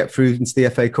they going to get through into the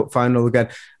FA Cup final again?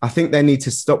 I think they need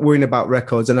to stop worrying about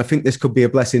records, and I think this could be a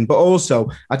blessing. But also,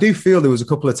 I do feel there was a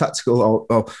couple of tactical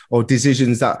or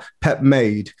decisions that Pep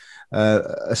made,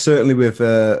 certainly with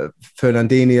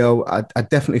Fernandinho. I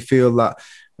definitely feel that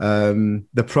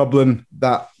the problem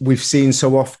that we've seen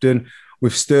so often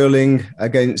with Sterling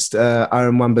against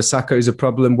Aaron Wan-Bissaka is a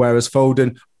problem, whereas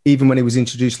Foden, even when he was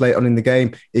introduced late on in the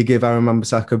game, he gave Aaron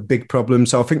Wan-Bissaka a big problem.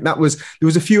 So I think there was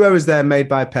a few errors there made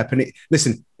by Pep. And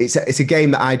it's a game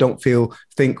that I don't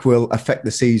think will affect the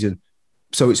season.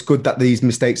 So it's good that these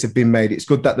mistakes have been made. It's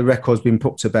good that the record's been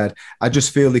put to bed. I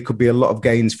just feel there could be a lot of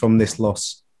gains from this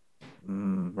loss.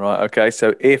 Right. Okay.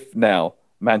 So if now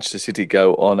Manchester City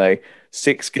go on a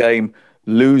 6-game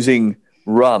losing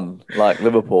run like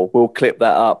Liverpool, we'll clip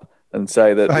that up and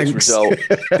say that this result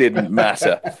didn't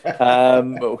matter.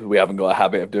 We haven't got a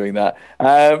habit of doing that.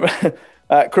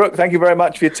 Crook, thank you very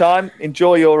much for your time.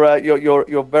 Enjoy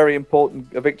your very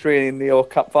important victory in your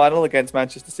cup final against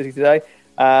Manchester City today.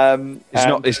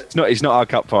 It's not our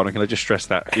cup final. Can I just stress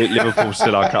that Liverpool's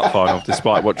still our cup final,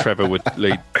 despite what Trevor would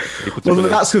lead people to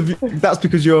believe. That's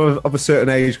because you're of a certain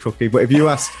age, Crookie. But if you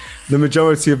ask the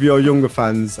majority of your younger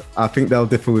fans, I think they'll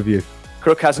differ with you.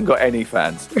 Crook hasn't got any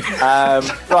fans.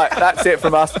 Right, that's it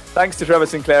from us. Thanks to Trevor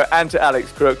Sinclair and to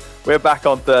Alex Crook. We're back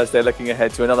on Thursday looking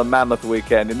ahead to another mammoth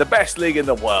weekend in the best league in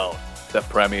the world, the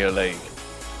Premier League.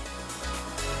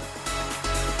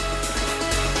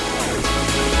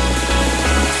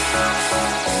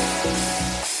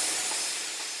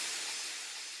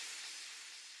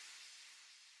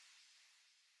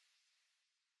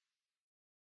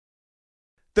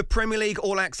 The Premier League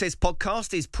All Access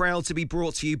podcast is proud to be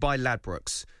brought to you by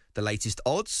Ladbrokes. The latest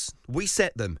odds, we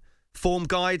set them. Form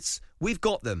guides, we've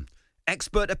got them.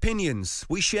 Expert opinions,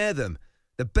 we share them.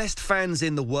 The best fans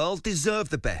in the world deserve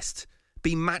the best.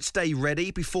 Be match day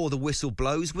ready before the whistle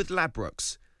blows with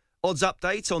Ladbrokes. Odds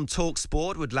update on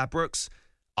TalkSport with Ladbrokes.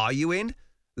 Are you in?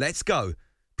 Let's go.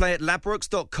 Play at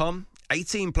ladbrokes.com.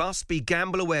 18 plus.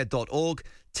 BeGambleAware.org.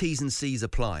 T's and C's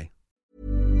apply.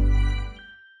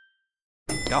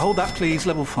 Hold that, please.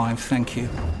 Level 5, thank you.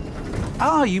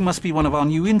 You must be one of our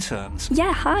new interns.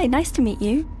 Yeah, hi, nice to meet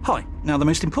you. Hi. Now, the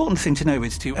most important thing to know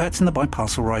is to in the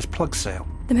Biparcel Rise plug sale.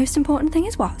 The most important thing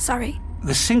is what? Sorry.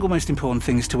 The single most important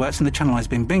thing is to in the Channel Eyes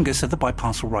Being Bingus of the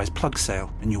Biparcel Rise plug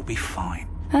sale, and you'll be fine.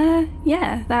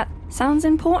 Yeah, that sounds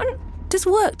important. Does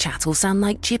work chat all sound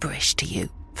like gibberish to you?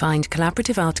 Find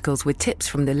collaborative articles with tips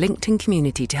from the LinkedIn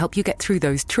community to help you get through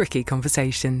those tricky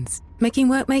conversations. Making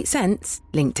work make sense?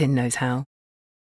 LinkedIn knows how.